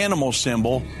bear animal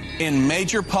symbol in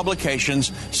major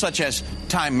publications such as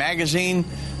Time Magazine,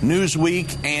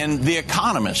 Newsweek, and The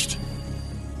Economist.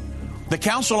 The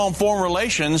Council on Foreign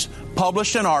Relations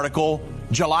published an article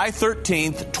July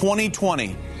 13th,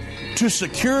 2020, to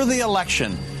secure the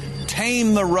election,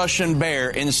 tame the Russian bear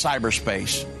in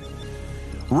cyberspace.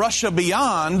 Russia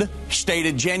Beyond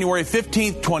stated January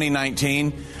 15th,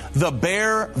 2019, the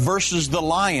bear versus the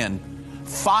lion.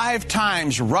 5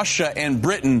 times Russia and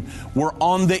Britain were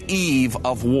on the eve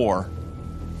of war.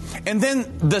 And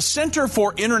then the Center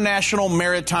for International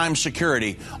Maritime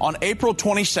Security on April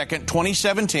 22nd,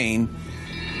 2017,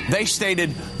 they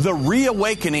stated the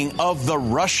reawakening of the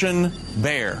Russian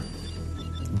bear.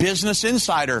 Business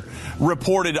Insider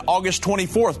reported August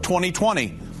 24th,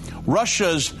 2020,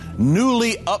 Russia's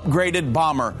newly upgraded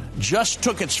bomber just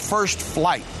took its first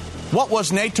flight. What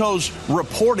was NATO's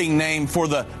reporting name for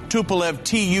the Tupolev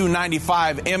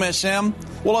Tu-95 MSM?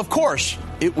 Well, of course,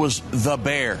 it was the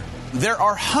bear. There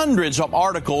are hundreds of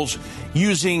articles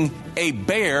using a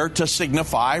bear to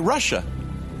signify Russia.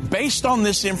 Based on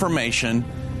this information,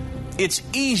 it's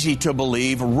easy to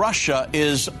believe Russia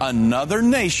is another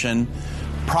nation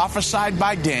prophesied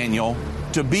by Daniel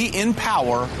to be in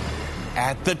power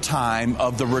at the time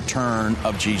of the return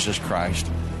of Jesus Christ.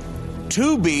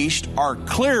 2 beasts are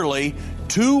clearly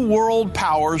 2 world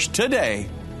powers today.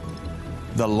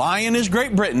 The lion is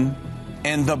Great Britain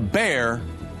and the bear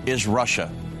is Russia.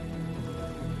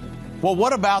 Well,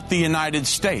 what about the United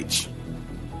States?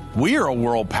 We are a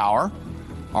world power.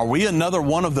 Are we another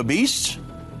one of the beasts?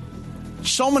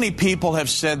 So many people have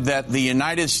said that the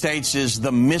United States is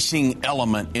the missing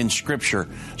element in Scripture.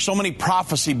 So many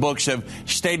prophecy books have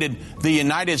stated the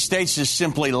United States is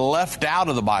simply left out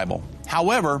of the Bible.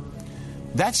 However,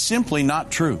 that's simply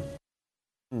not true.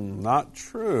 Not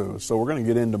true. So we're going to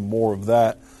get into more of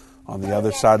that on the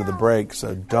other side of the break,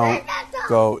 so don't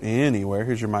go anywhere.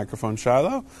 Here's your microphone,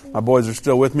 Shiloh. My boys are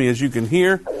still with me, as you can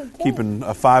hear. Keeping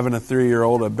a 5- and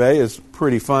 3-year-old at bay is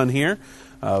pretty fun here.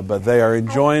 But they are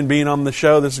enjoying being on the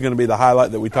show. This is going to be the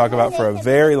highlight that we talk about for a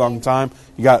very long time.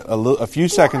 You got a few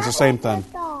seconds, the same thing.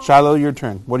 Shiloh, your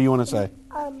turn. What do you want to say?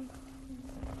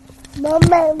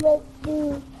 Mama, let's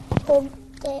do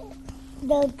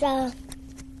the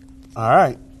All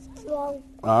right. All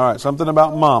right, something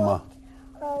about Mama.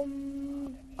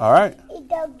 All right.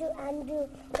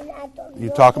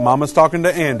 Mama's talking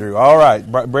to Andrew. All right,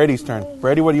 Brady's turn.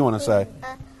 Brady, what do you want to say?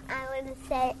 I want to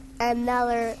say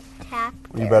another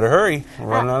chapter. You better hurry. We're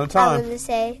running out of time. I want to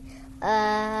say,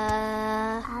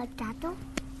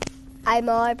 I'm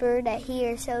honored that he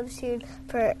is so soon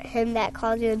for him that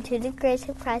calls you into the grace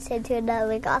of Christ into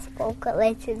another gospel.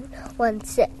 Galatians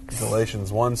 1:6.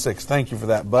 Galatians 1:6. Thank you for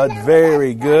that, bud.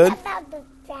 Very good.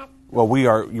 Well,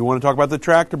 you want to talk about the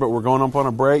tractor, but we're going up on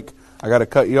a break. I got to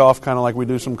cut you off kind of like we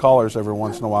do some callers every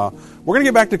once in a while. We're going to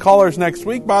get back to callers next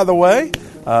week, by the way.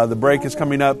 The break is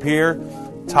coming up here.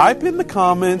 Type in the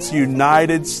comments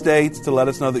United States to let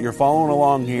us know that you're following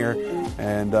along here.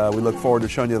 And we look forward to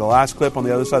showing you the last clip on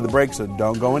the other side of the break, so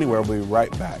don't go anywhere. We'll be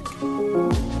right back.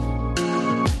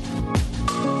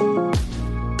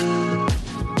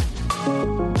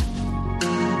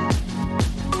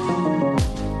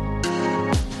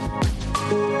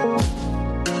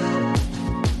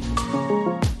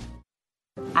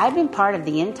 I've been part of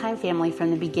the End Time family from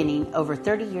the beginning over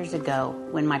 30 years ago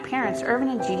when my parents, Irvin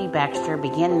and Judy Baxter,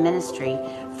 began ministry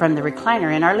from the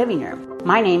recliner in our living room.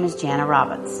 My name is Jana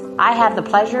Robbins. I have the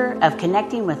pleasure of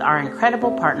connecting with our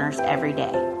incredible partners every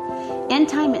day. End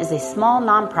Time is a small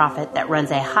nonprofit that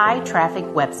runs a high-traffic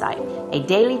website, a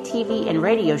daily TV and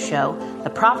radio show,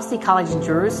 the Prophecy College in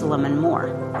Jerusalem, and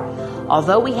more.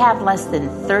 Although we have less than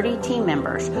 30 team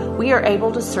members, we are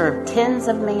able to serve tens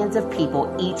of millions of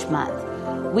people each month.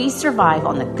 We survive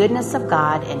on the goodness of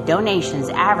God and donations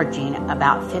averaging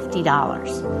about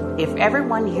 $50. If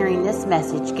everyone hearing this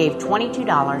message gave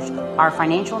 $22, our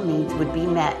financial needs would be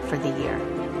met for the year.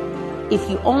 If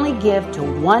you only give to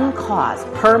one cause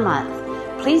per month,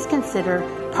 please consider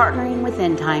partnering with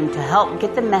End Time to help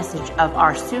get the message of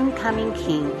our soon-coming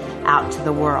King out to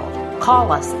the world.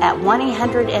 Call us at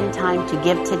 1-800-END-TIME to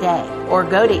give today, or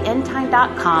go to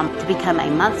endtime.com to become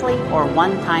a monthly or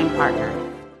one-time partner.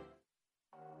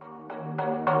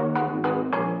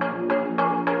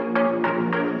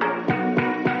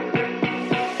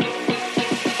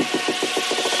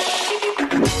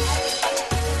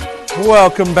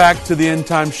 Welcome back to the End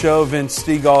Time Show. Vince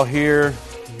Stegall here.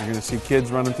 You're going to see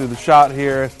kids running through the shot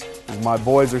here. My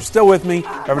boys are still with me,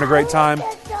 having a great time.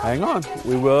 Hang on.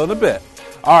 We will in a bit.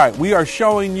 All right, we are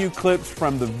showing you clips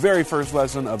from the very first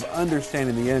lesson of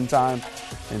Understanding the End Time.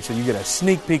 And so you get a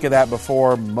sneak peek of that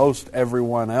before most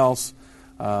everyone else.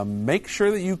 Make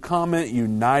sure that you comment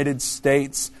United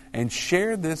States and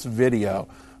share this video.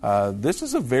 This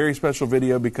is a very special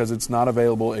video because it's not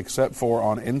available except for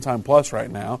on End Time Plus right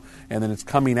now, and then it's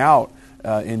coming out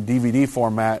in DVD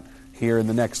format here in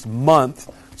the next month.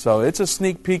 So it's a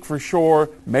sneak peek for sure.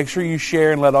 Make sure you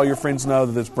share and let all your friends know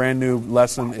that this brand new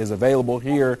lesson is available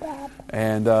here.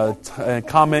 And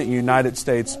comment United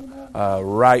States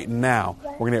right now.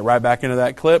 We're going to get right back into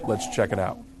that clip. Let's check it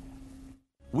out.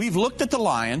 We've looked at the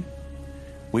lion.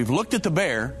 We've looked at the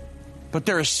bear. But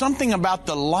there is something about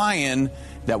the lion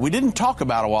that we didn't talk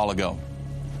about a while ago.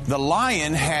 The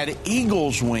lion had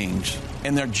eagle's wings.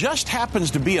 And there just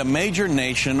happens to be a major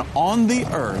nation on the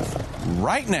earth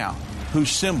right now whose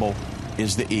symbol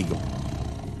is the eagle.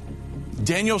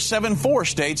 Daniel 7:4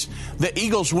 states, the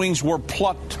eagle's wings were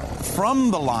plucked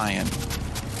from the lion.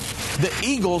 The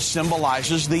eagle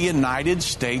symbolizes the United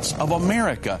States of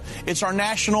America. It's our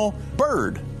national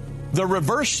bird. The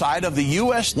reverse side of the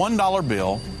U.S. $1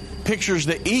 bill pictures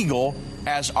the eagle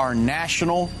as our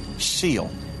national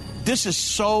seal. This is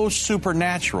so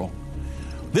supernatural.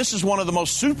 This is one of the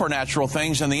most supernatural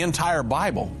things in the entire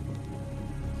Bible.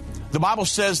 The Bible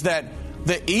says that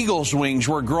the eagle's wings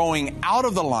were growing out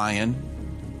of the lion,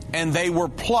 and they were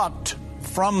plucked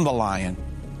from the lion.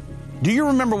 Do you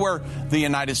remember where the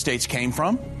United States came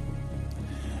from?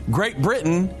 Great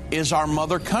Britain is our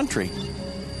mother country.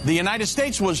 The United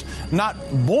States was not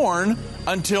born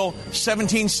until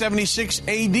 1776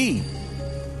 A.D.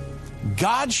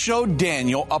 God showed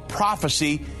Daniel a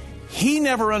prophecy he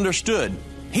never understood.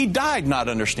 He died not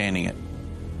understanding it.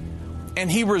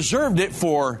 And he reserved it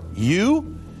for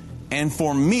you and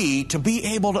for me to be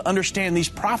able to understand these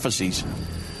prophecies.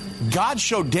 God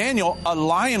showed Daniel a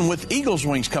lion with eagle's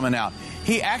wings coming out.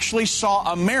 He actually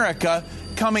saw America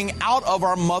coming out of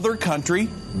our mother country,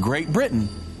 Great Britain.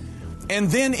 And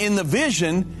then in the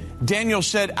vision, Daniel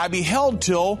said, I beheld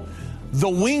till the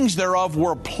wings thereof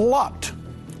were plucked.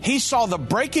 He saw the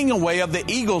breaking away of the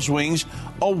eagle's wings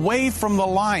away from the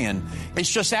lion.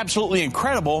 It's just absolutely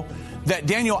incredible that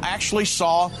Daniel actually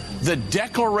saw the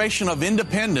Declaration of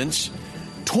Independence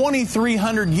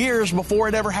 2,300 years before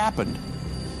it ever happened.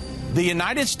 The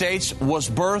United States was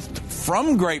birthed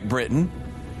from Great Britain,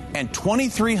 and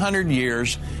 2,300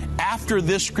 years after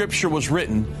this scripture was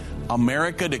written,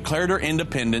 America declared her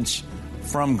independence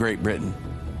from Great Britain.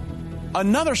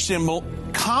 Another symbol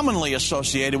commonly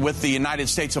associated with the United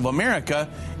States of America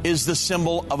is the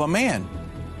symbol of a man,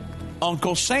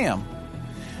 Uncle Sam.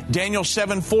 Daniel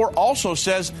 7:4 also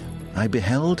says, I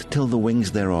beheld till the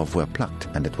wings thereof were plucked,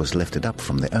 and it was lifted up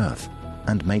from the earth,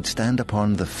 and made stand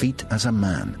upon the feet as a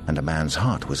man, and a man's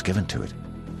heart was given to it.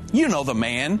 You know the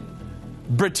man.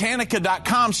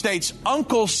 Britannica.com states,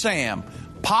 Uncle Sam,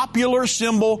 popular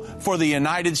symbol for the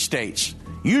United States,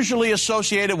 usually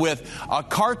associated with a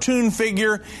cartoon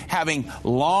figure having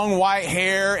long white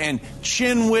hair and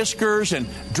chin whiskers and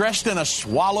dressed in a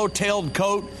swallow-tailed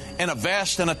coat and a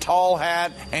vest and a tall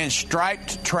hat and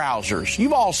striped trousers.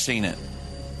 You've all seen it.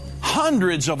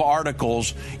 Hundreds of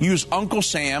articles use Uncle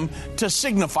Sam to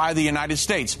signify the United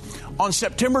States. On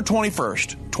September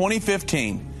 21st,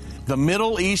 2015, the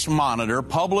Middle East Monitor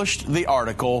published the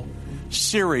article,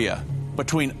 Syria,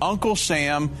 between Uncle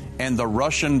Sam and the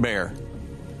Russian bear.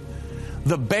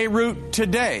 The Beirut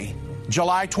Today,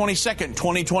 July 22nd,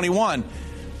 2021,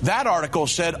 that article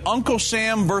said, Uncle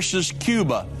Sam versus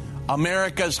Cuba,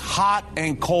 America's hot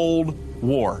and cold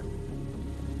war.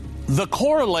 The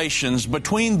correlations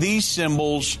between these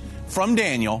symbols from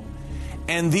Daniel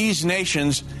and these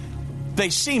nations, they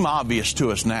seem obvious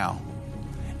to us now.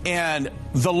 And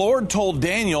the Lord told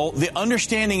Daniel the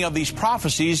understanding of these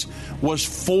prophecies was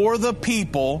for the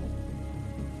people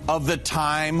of the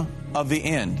time of the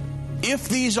end. If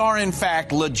these are in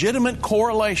fact legitimate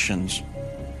correlations,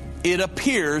 it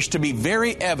appears to be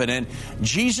very evident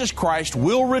Jesus Christ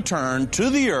will return to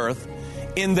the earth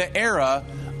in the era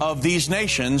of these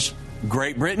nations,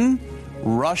 Great Britain,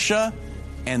 Russia,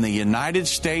 and the United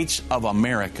States of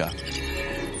America.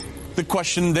 The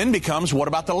question then becomes, what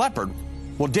about the leopard?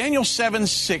 Well, Daniel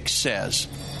 7:6 says,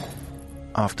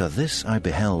 After this I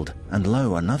beheld, and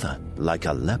lo, another, like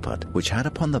a leopard, which had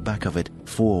upon the back of it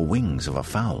 4 wings of a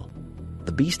fowl.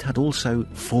 The beast had also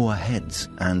 4 heads,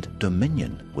 and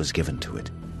dominion was given to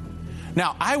it.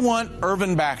 Now, I want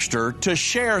Irvin Baxter to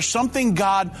share something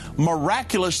God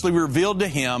miraculously revealed to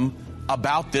him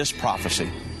about this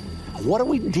prophecy. What are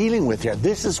we dealing with here?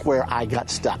 This is where I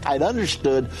got stuck. I'd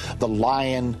understood the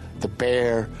lion, the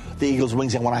bear, the eagle's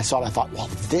wings, and when I saw it, I thought, well,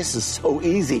 this is so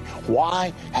easy.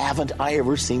 Why haven't I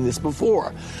ever seen this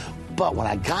before? But when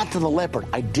I got to the leopard,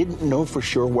 I didn't know for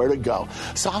sure where to go.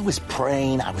 So I was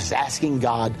praying, I was asking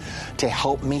God to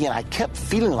help me, and I kept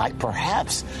feeling like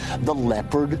perhaps the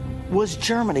leopard was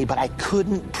Germany, but I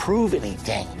couldn't prove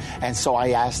anything. And so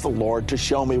I asked the Lord to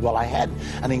show me. Well, I had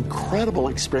an incredible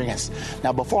experience.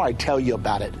 Now, before I tell you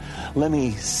about it, let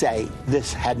me say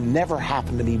this had never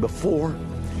happened to me before.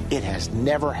 It has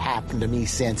never happened to me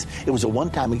since. It was a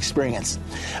one-time experience.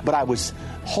 But I was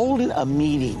holding a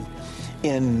meeting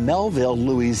in Melville,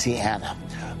 Louisiana,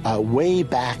 way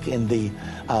back in the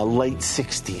late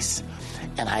 60s.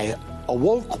 And I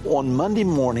awoke on Monday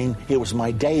morning. It was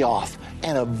my day off.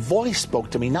 And a voice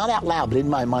spoke to me, not out loud, but in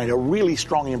my mind, a really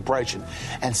strong impression,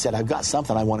 and said, I've got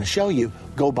something I want to show you.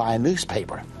 Go buy a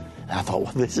newspaper. And I thought,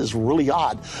 well, this is really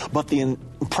odd. But the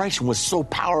impression was so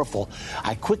powerful.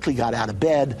 I quickly got out of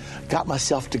bed, got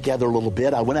myself together a little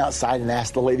bit. I went outside and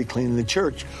asked the lady cleaning the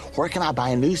church, where can I buy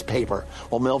a newspaper?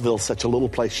 Well, Melville's such a little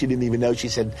place, she didn't even know. She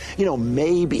said,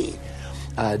 maybe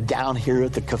down here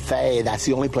at the cafe, that's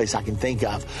the only place I can think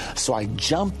of. So I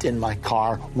jumped in my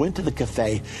car, went to the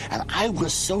cafe, and I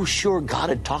was so sure God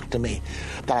had talked to me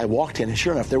that I walked in, and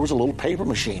sure enough, there was a little paper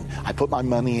machine. I put my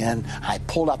money in, I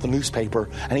pulled out the newspaper,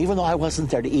 and even though I wasn't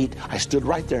there to eat, I stood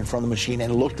right there in front of the machine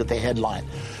and looked at the headline.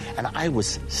 And I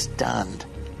was stunned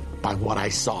by what I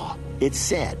saw. It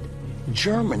said,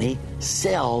 Germany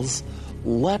sells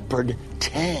Leopard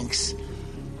tanks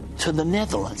to the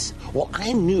Netherlands. Well,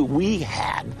 I knew we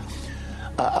had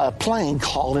a plane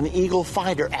called an Eagle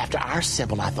Fighter after our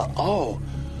symbol. And I thought, oh,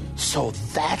 so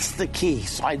that's the key.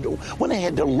 So I went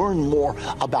ahead to learn more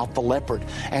about the Leopard.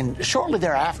 And shortly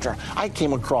thereafter, I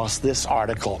came across this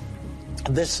article.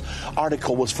 This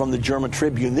article was from the German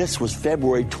Tribune. This was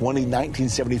February 20,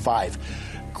 1975.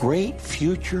 Great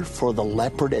future for the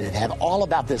Leopard, and it had all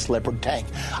about this Leopard tank.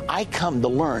 I come to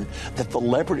learn that the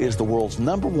Leopard is the world's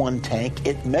 #1 tank.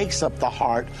 It makes up the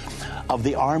heart of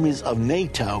the armies of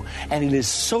NATO, and it is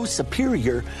so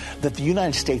superior that the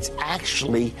United States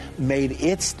actually made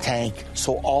its tank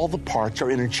so all the parts are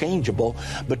interchangeable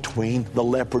between the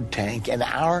Leopard tank and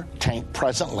our tank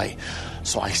presently.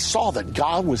 So I saw that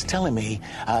God was telling me,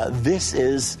 this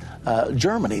is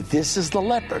Germany, this is the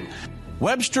Leopard.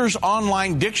 Webster's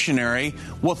Online Dictionary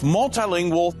with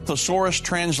multilingual thesaurus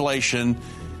translation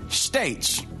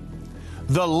states,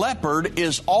 the leopard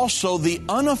is also the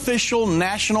unofficial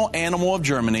national animal of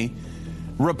Germany,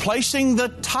 replacing the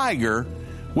tiger,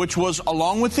 which was,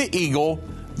 along with the eagle,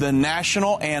 the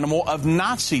national animal of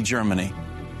Nazi Germany.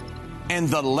 And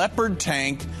the Leopard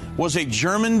tank was a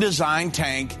German-designed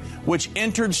tank which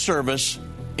entered service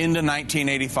into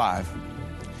 1985.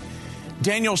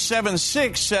 Daniel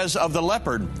 7:6 says of the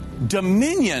Leopard,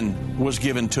 dominion was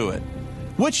given to it.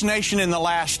 Which nation in the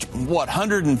last,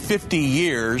 150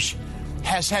 years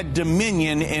has had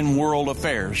dominion in world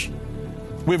affairs?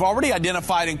 We've already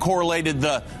identified and correlated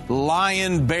the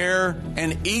lion, bear,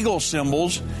 and eagle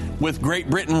symbols with Great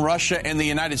Britain, Russia, and the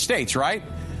United States, right?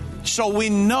 So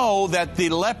we know that the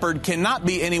leopard cannot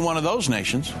be any one of those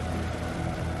nations.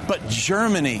 But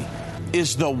Germany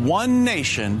is the one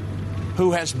nation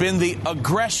who has been the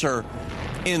aggressor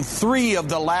in 3 of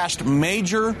the last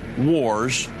major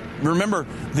wars. Remember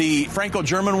the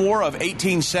Franco-German War of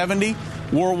 1870,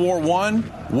 World War I,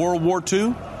 World War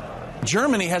II?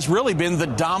 Germany has really been the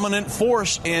dominant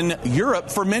force in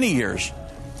Europe for many years.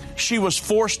 She was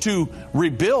forced to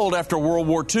rebuild after World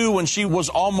War II when she was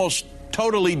almost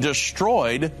totally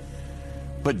destroyed.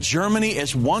 But Germany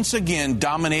is once again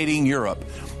dominating Europe.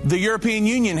 The European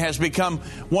Union has become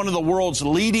one of the world's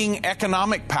leading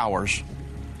economic powers.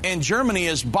 And Germany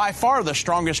is by far the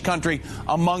strongest country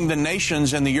among the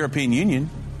nations in the European Union.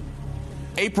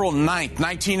 April 9th,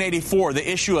 1984, the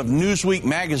issue of Newsweek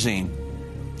magazine.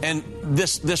 And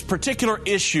this particular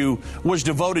issue was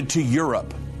devoted to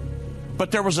Europe. But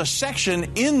there was a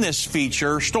section in this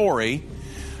feature story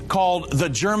called The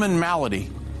German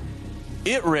Malady.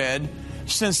 It read,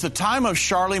 since the time of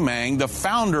Charlemagne, the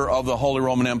founder of the Holy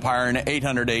Roman Empire in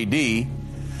 800 AD,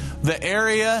 the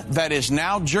area that is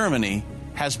now Germany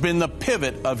has been the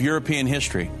pivot of European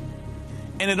history.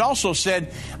 And it also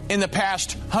said, in the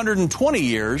past 120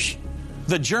 years,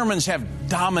 the Germans have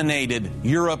dominated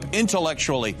Europe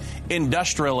intellectually,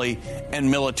 industrially,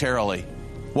 and militarily.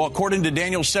 Well, according to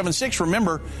Daniel 7:6,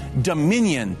 remember,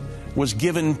 dominion was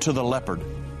given to the leopard.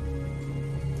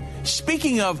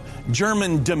 Speaking of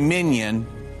German dominion,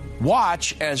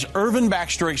 watch as Irvin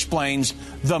Baxter explains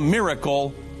the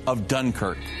miracle of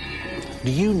Dunkirk. Do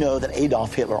you know that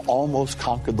Adolf Hitler almost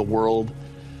conquered the world?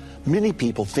 Many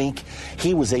people think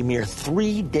he was a mere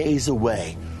 3 days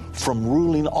away from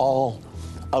ruling all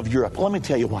of Europe. Let me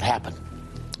tell you what happened.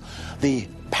 The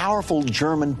powerful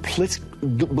German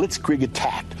blitzkrieg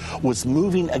attack was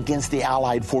moving against the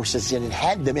Allied forces, and it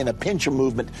had them in a pincer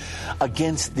movement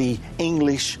against the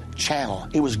English Channel.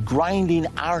 It was grinding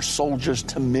our soldiers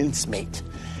to mincemeat.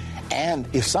 And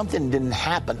if something didn't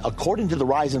happen, according to the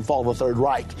rise and fall of the Third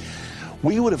Reich,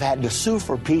 we would have had to sue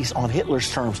for peace on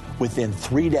Hitler's terms within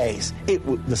 3 days.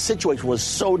 The situation was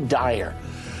so dire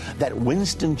that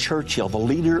Winston Churchill, the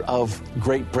leader of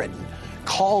Great Britain,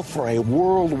 called for a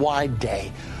worldwide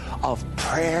day of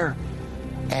prayer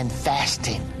and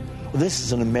fasting. Well, this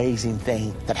is an amazing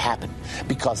thing that happened,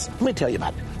 because let me tell you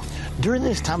about it. During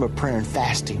this time of prayer and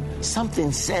fasting,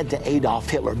 something said to Adolf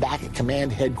Hitler back at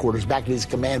command headquarters, back at his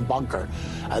command bunker,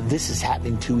 this is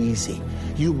happening too easy.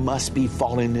 You must be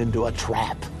falling into a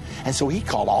trap. And so he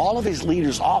called all of his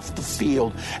leaders off the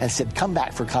field and said, come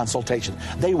back for consultation.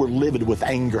 They were livid with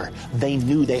anger. They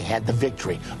knew they had the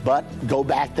victory, but go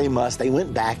back they must. They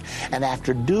went back, and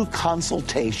after due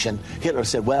consultation, Hitler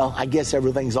said, well, I guess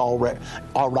everything's all right.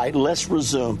 Let's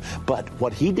resume. But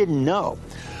what he didn't know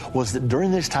was that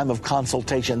during this time of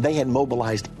consultation, they had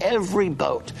mobilized every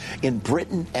boat in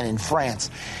Britain and in France,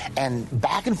 and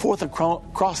back and forth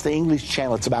across the English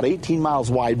Channel. It's about 18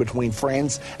 miles wide between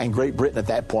France and Great Britain at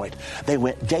that point. They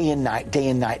went day and night,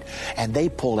 and they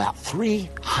pulled out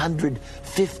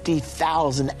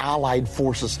 350,000 Allied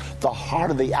forces, the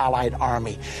heart of the Allied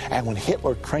army. And when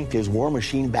Hitler cranked his war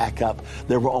machine back up,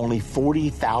 there were only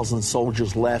 40,000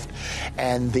 soldiers left,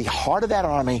 and the heart of that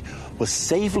army was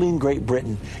safely in Great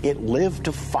Britain. It lived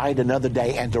to fight another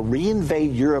day and to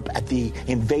reinvade Europe at the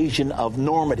invasion of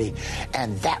Normandy.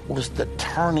 And that was the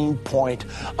turning point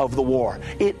of the war.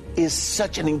 It is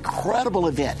such an incredible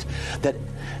event that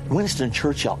Winston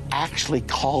Churchill actually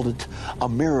called it a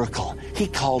miracle. He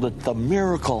called it the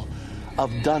miracle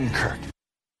of Dunkirk.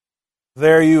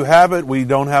 There you have it. We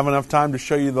don't have enough time to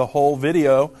show you the whole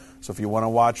video. So if you want to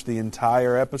watch the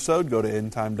entire episode, go to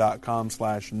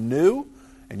endtime.com/new.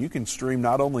 And you can stream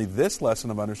not only this lesson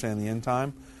of Understanding the End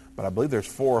Time, but I believe there's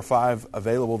 4 or 5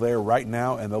 available there right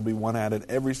now, and there'll be one added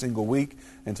every single week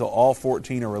until all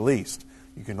 14 are released.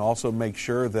 You can also make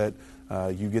sure that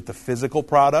you get the physical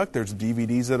product. There's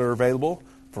DVDs that are available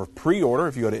for pre-order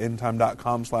if you go to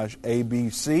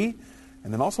endtime.com/ABC.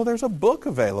 And then also there's a book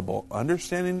available,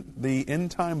 Understanding the End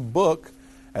Time book,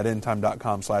 at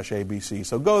endtime.com/ABC.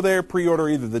 So go there, pre-order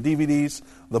either the DVDs,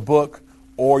 the book,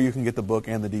 or you can get the book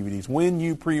and the DVDs. When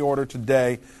you pre-order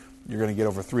today, you're going to get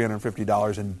over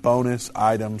 $350 in bonus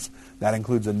items. That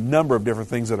includes a number of different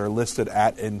things that are listed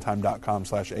at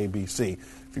endtime.com/ABC.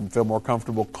 If you feel more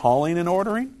comfortable calling and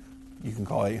ordering, you can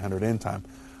call 800-END-TIME.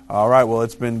 All right, well,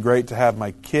 it's been great to have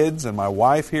my kids and my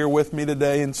wife here with me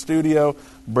today in studio.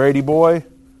 Brady boy,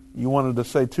 you wanted to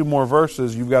say 2 more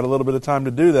verses. You've got a little bit of time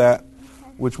to do that.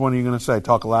 Which one are you going to say?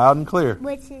 Talk loud and clear.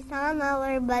 Which is not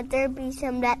another, but there be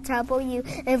some that trouble you.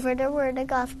 And for the word of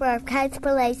gospel of Christ,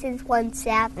 Galatians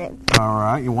 1:7. All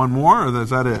right. You want more, or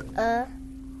is that it?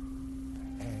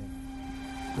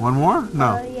 One more?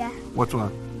 No. Yeah. Which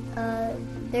one?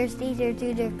 There's neither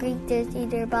Jew nor Greek, there's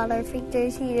neither male or free,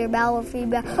 there's neither male or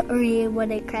female, or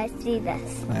anyone in Christ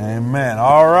Jesus. Amen.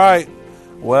 All right.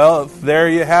 Well, there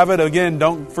you have it. Again,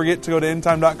 don't forget to go to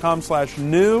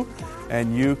endtime.com/new.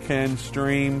 And you can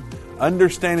stream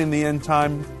Understanding the End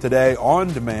Time today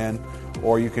on demand,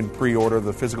 or you can pre-order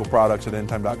the physical products at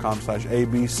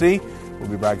endtime.com/ABC. We'll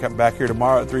be back here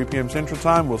tomorrow at 3 p.m. Central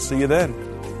Time. We'll see you then.